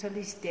him till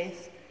his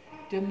death,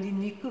 Dominee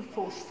Nico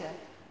Forster.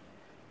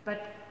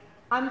 But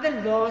I'm the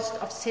last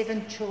of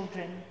 7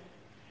 children.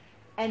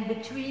 And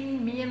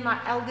between me and my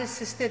elder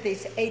sister,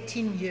 there's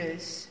 18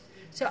 years.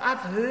 So I've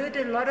heard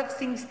a lot of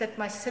things that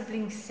my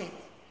siblings said.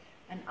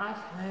 And I've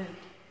heard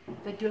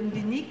that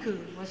Dominee Nico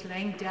was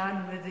laying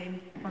down with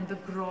them on the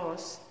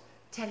grass,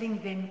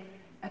 telling them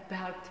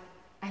about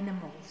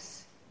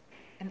animals.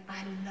 And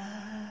I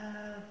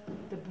love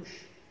the bush.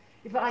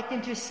 If I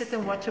can just sit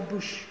and watch a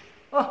bush,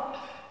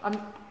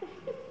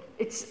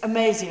 it's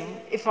amazing.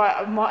 If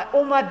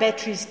all my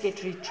batteries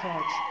get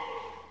recharged.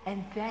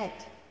 And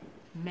that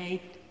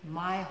made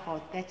my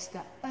heart, that's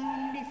the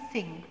only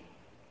thing,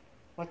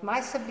 what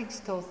my siblings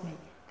told me,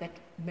 that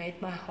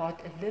made my heart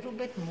a little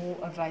bit more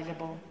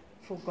available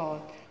for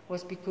God,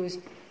 was because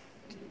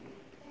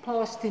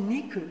Pastor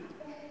Nico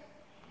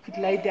could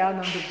lay down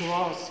on the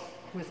grass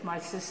with my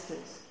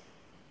sisters.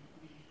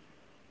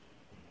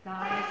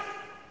 Guys,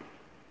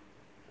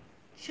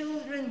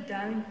 children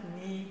don't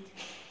need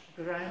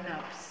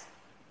grown-ups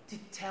to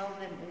tell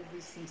them all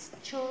these things.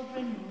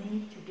 Children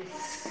need to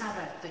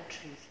discover the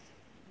truth.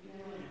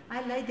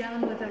 I lay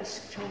down with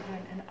those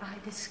children and I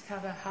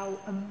discover how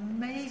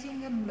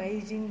amazing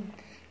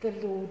the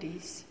Lord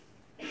is.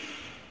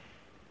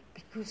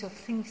 Because of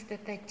things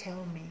that they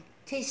tell me,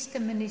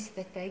 testimonies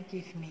that they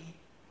give me.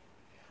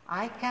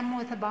 I come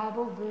with a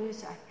Bible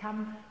verse, I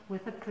come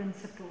with a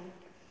principle.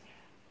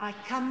 I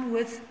come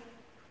with,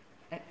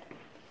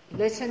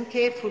 listen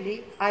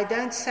carefully, I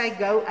don't say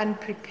go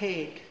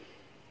unprepared.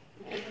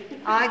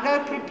 I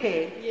go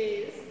prepared.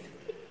 Yes.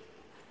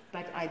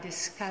 But I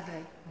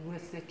discover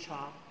with the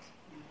child.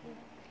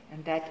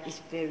 And that is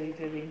very,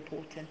 very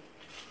important.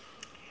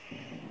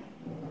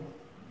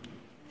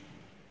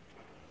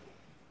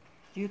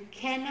 You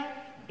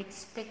cannot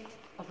expect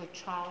of a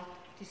child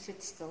to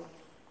sit still.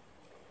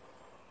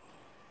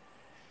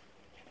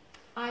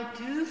 I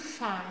do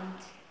find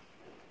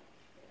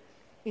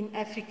in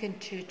African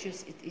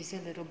churches it is a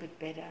little bit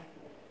better.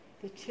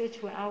 The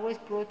church where I was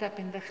brought up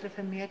in the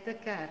Gereformeerde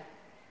Kerk,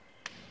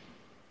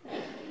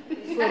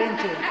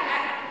 vorentoe.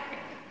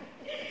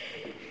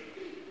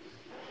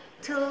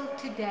 Till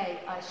today,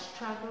 I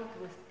struggled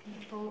with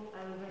people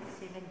over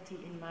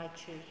 70 in my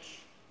church.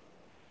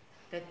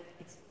 That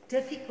it's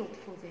difficult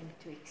for them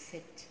to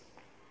accept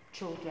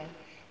children.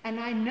 And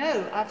I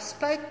know, I've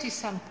spoke to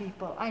some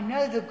people, I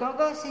know the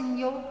gogos in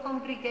your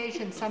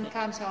congregation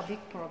sometimes are a big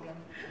problem.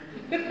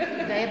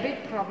 They're a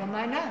big problem,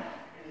 I know.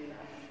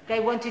 They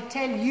want to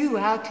tell you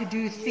how to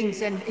do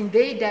things, and in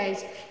their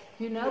days,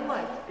 you know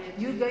what?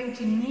 You're going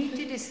to need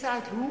to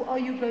decide who are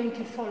you going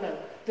to follow.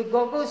 The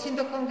gogos in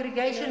the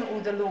congregation or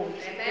the Lord?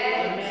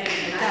 Amen.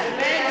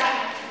 Okay.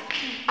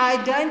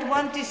 I don't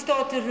want to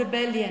start a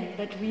rebellion,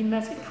 but we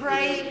must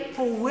pray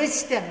for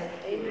wisdom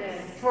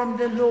from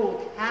the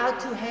Lord, how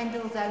to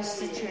handle those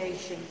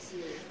situations.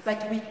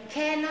 But we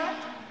cannot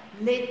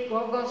let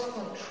gogos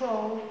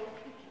control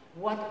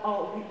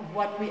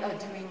what we are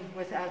doing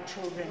with our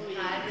children.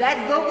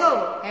 That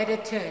gogo had a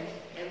turn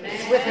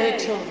with her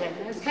children,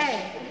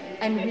 okay?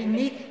 And we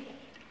need,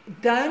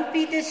 don't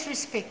be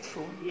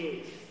disrespectful.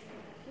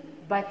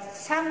 But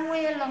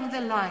somewhere along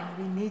the line,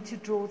 we need to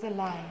draw the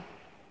line.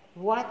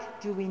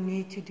 What do we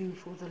need to do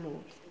for the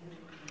Lord?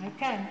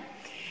 Okay.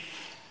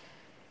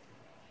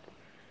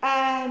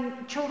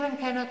 Children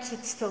cannot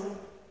sit still.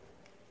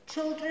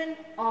 Children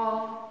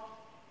are,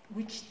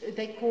 which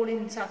they call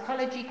in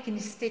psychology,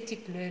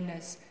 kinesthetic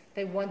learners.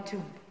 They want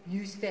to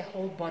use their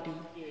whole body.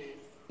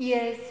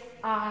 Ears,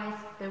 eyes,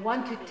 they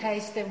want to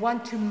taste, they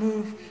want to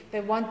move,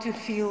 they want to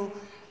feel.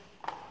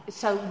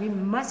 So we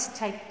must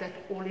take that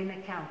all in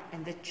account.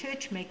 And the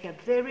church make a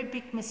very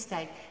big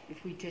mistake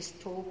if we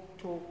just talk,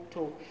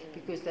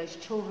 because those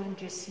children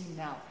just see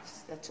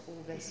mouths. That's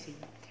all they see.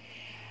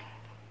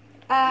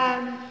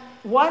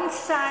 One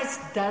size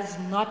does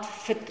not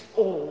fit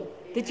all.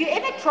 Did you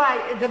ever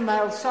try the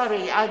male?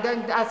 Sorry,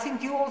 I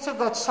think you also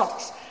got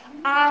socks.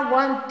 I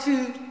want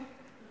to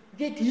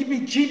get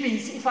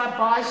heebie-jeebies if I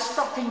buy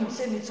stockings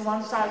and it's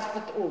one size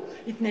fit all.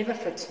 It never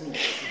fits me.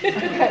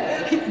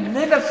 Okay? It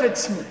never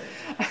fits me.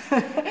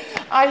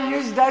 I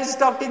use those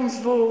stockings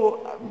for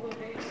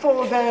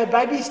the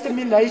baby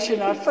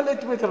stimulation. I fill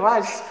it with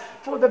rice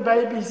for the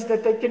babies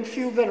that they can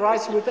feel the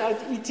rice without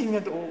eating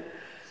it all.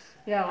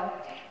 Yeah.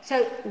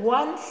 So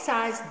one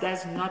size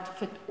does not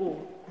fit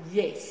all.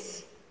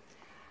 Yes.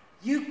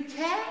 You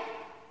can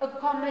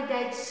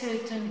accommodate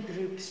certain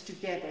groups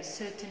together,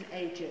 certain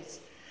ages,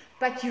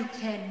 but you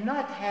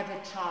cannot have a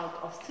child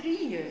of 3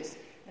 years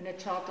and a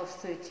child of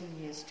 13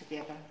 years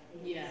together.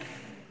 Yes.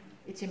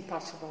 It's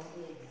impossible.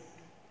 Yes.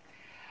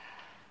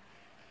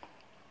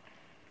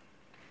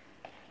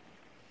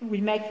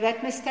 We make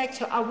that mistake,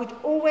 so I would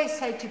always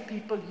say to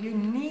people, you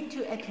need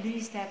to at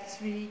least have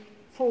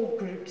 3-4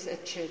 groups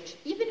at church,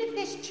 even if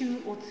there's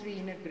 2 or 3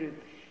 in a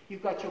group.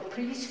 You've got your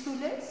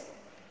preschoolers,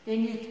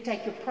 then you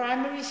take your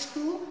primary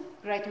school,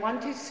 grade 1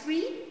 to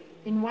 3,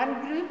 in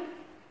one group,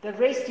 the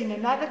rest in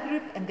another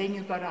group, and then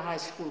you've got a high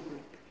school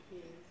group.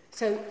 Yes.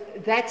 So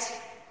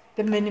that's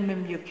the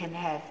minimum you can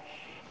have.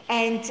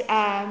 And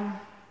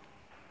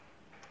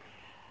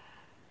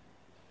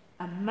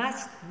a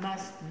must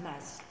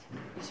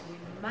is we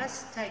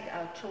must take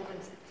our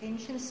children's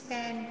attention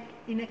span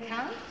in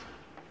account.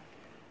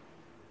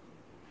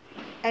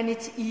 And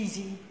it's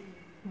easy.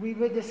 We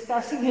were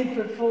discussing it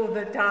before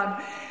the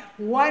time.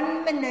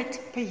 1 minute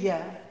per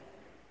year.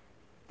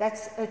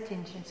 That's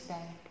attention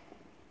span.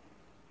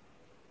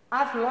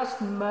 I've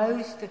lost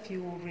most of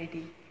you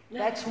already.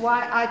 That's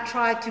why I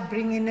try to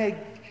bring in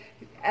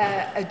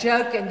a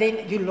joke, and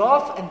then you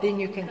laugh, and then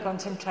you can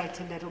concentrate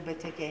a little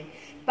bit again.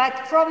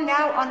 But from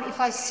now on, if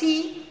I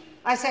see,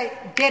 I say,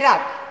 get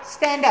up,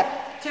 stand up,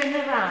 turn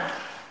around.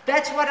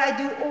 That's what I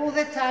do all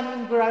the time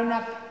in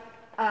grown-up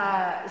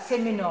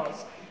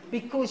seminars,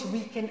 because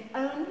we can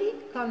only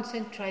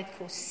concentrate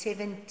for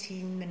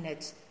 17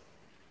 minutes.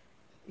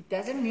 It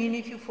doesn't mean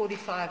if you're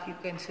 45, you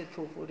can sit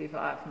for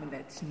 45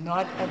 minutes.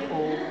 Not at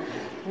all.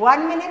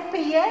 1 minute per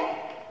year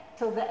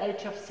till the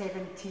age of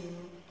 17.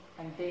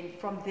 And then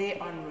from there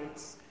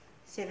onwards,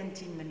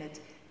 17 minutes.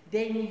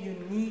 Then you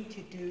need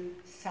to do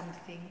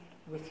something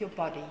with your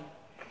body.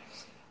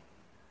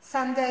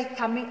 Sunday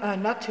coming,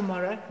 not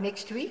tomorrow,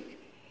 next week,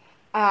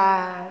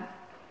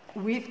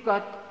 we've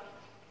got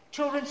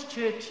Children's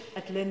Church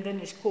at Linden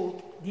is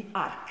called the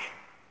Ark.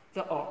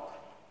 The Ark.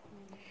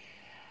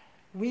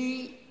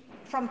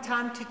 From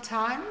time to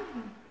time,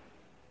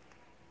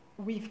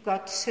 we've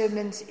got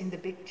sermons in the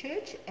big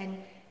church, and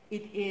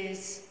it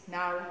is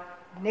now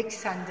next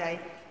Sunday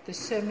the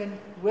sermon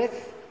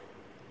with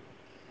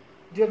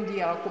Dominee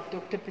Jacob,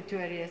 Dr.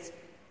 Pretorius.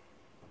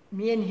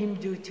 Me and him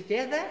do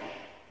together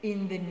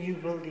in the new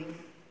building.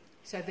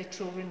 So the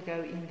children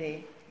go in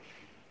there.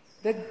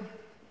 The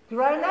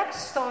grown-ups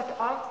start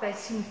off, they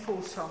sing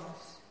 4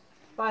 songs.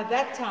 By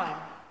that time,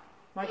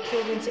 my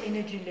children's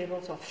energy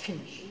levels are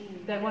finished.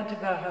 They want to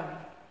go home.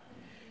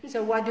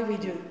 So what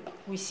do?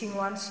 We sing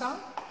one song,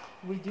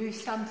 we do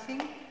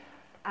something,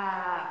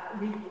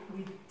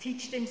 we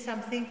teach them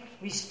something,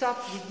 we stop,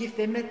 we give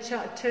them a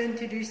turn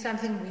to do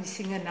something, we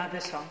sing another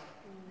song.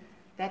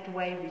 That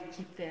way we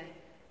keep their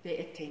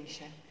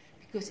attention.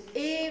 Because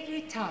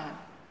every time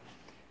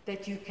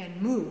that you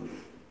can move,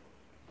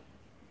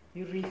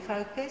 you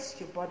refocus,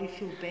 your body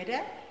feels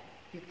better,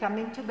 you come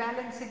into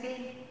balance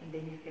again, and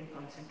then you can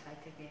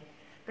concentrate again.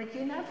 But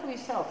you know for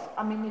yourself,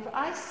 I mean, if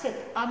I sit,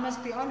 I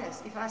must be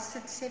honest, if I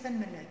sit 7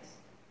 minutes,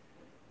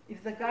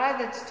 if the guy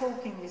that's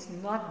talking is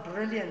not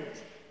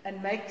brilliant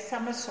and makes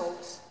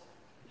somersaults,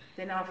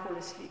 then I'll fall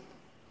asleep.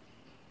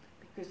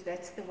 Because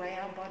that's the way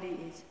our body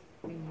is.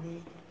 We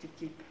need to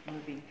keep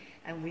moving.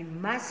 And we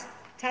must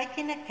take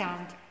in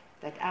account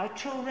that our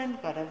children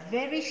got a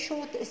very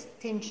short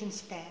attention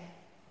span.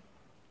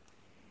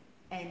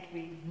 And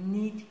we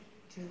need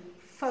to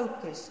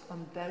focus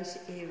on those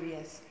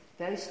areas,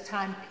 those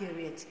time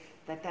periods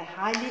that they're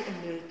highly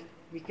alert,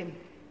 we can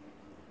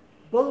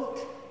build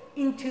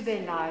into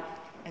their life,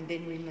 and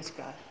then we must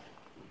go.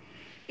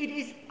 It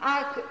is,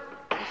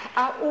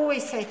 I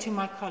always say to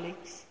my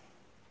colleagues,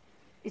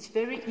 it's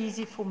very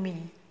easy for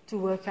me to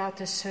work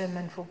out a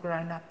sermon for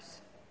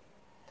grown-ups.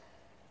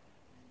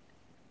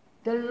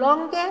 The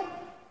longer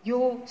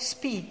your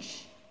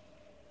speech,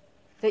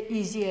 the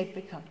easier it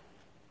becomes.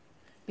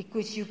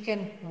 Because you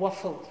can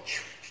waffle.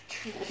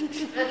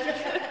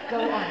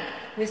 Go on.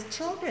 With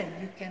children,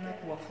 you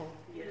cannot waffle.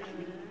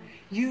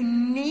 You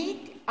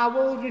need, I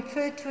will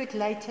refer to it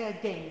later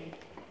again.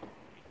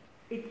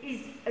 It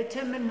is a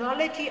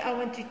terminology I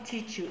want to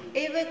teach you.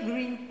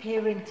 Evergreen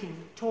parenting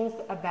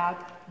talk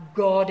about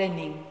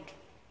gardening.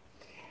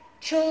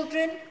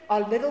 Children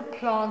are little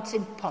plants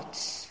in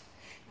pots.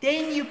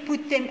 Then you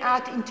put them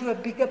out into a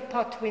bigger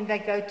pot when they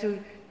go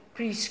to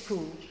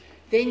preschool.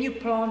 Then you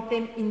plant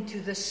them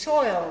into the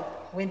soil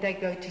when they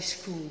go to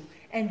school.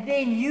 And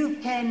then you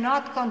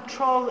cannot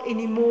control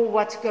anymore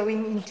what's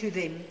going into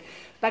them.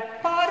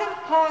 But part and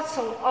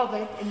parcel of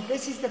it, and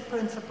this is the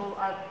principle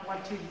I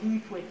want to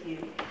leave with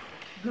you,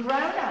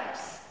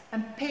 grown-ups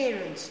and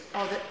parents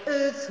are the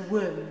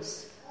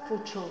earthworms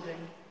for children.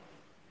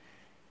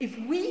 If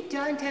we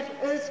don't have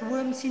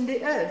earthworms in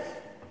the earth,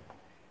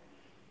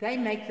 they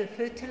make the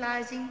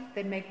fertilizing,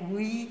 they make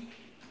weed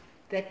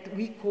that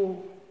we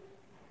call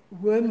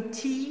worm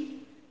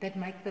tea that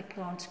make the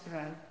plants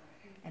grow.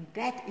 And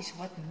that is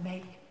what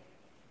makes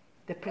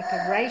the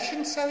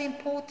preparation so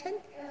important,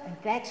 and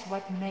that's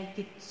what makes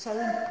it so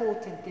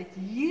important that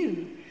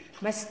you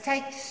must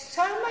take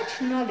so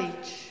much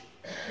knowledge,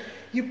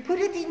 you put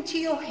it into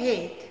your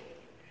head,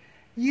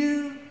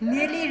 you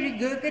nearly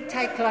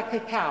regurgitate like a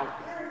cow.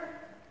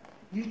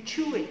 You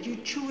chew it, you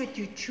chew it,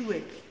 you chew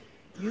it.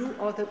 You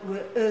are the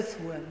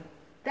earthworm.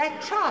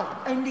 That child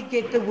only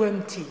get the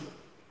worm tea.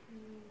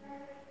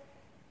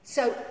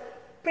 So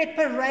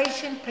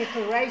preparation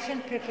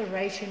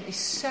is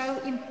so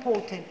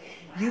important.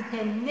 You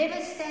can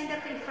never stand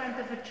up in front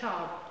of a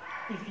child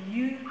if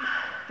you,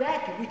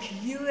 that which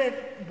you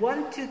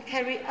want to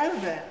carry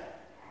over,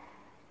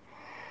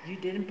 you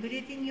didn't put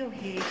it in your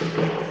head,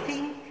 you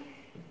think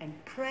and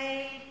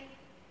pray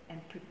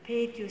and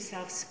prepared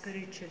yourself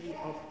spiritually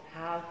of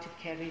how to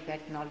carry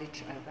that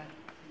knowledge over.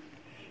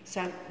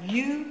 So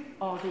you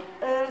are the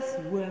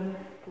earthworm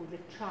for the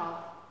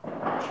child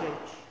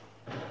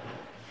church.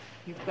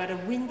 You've got a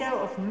window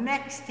of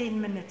max 10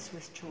 minutes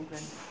with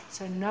children,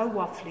 so no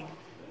waffling.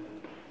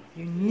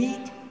 You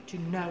need to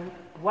know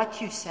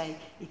what you say.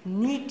 It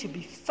needs to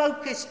be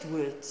focused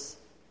words,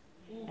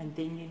 and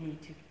then you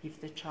need to give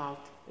the child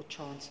a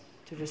chance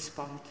to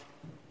respond.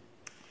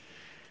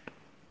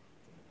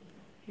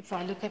 If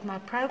I look at my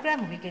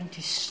program, we're going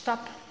to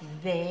stop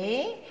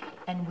there,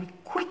 and we're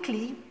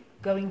quickly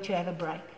going to have a break.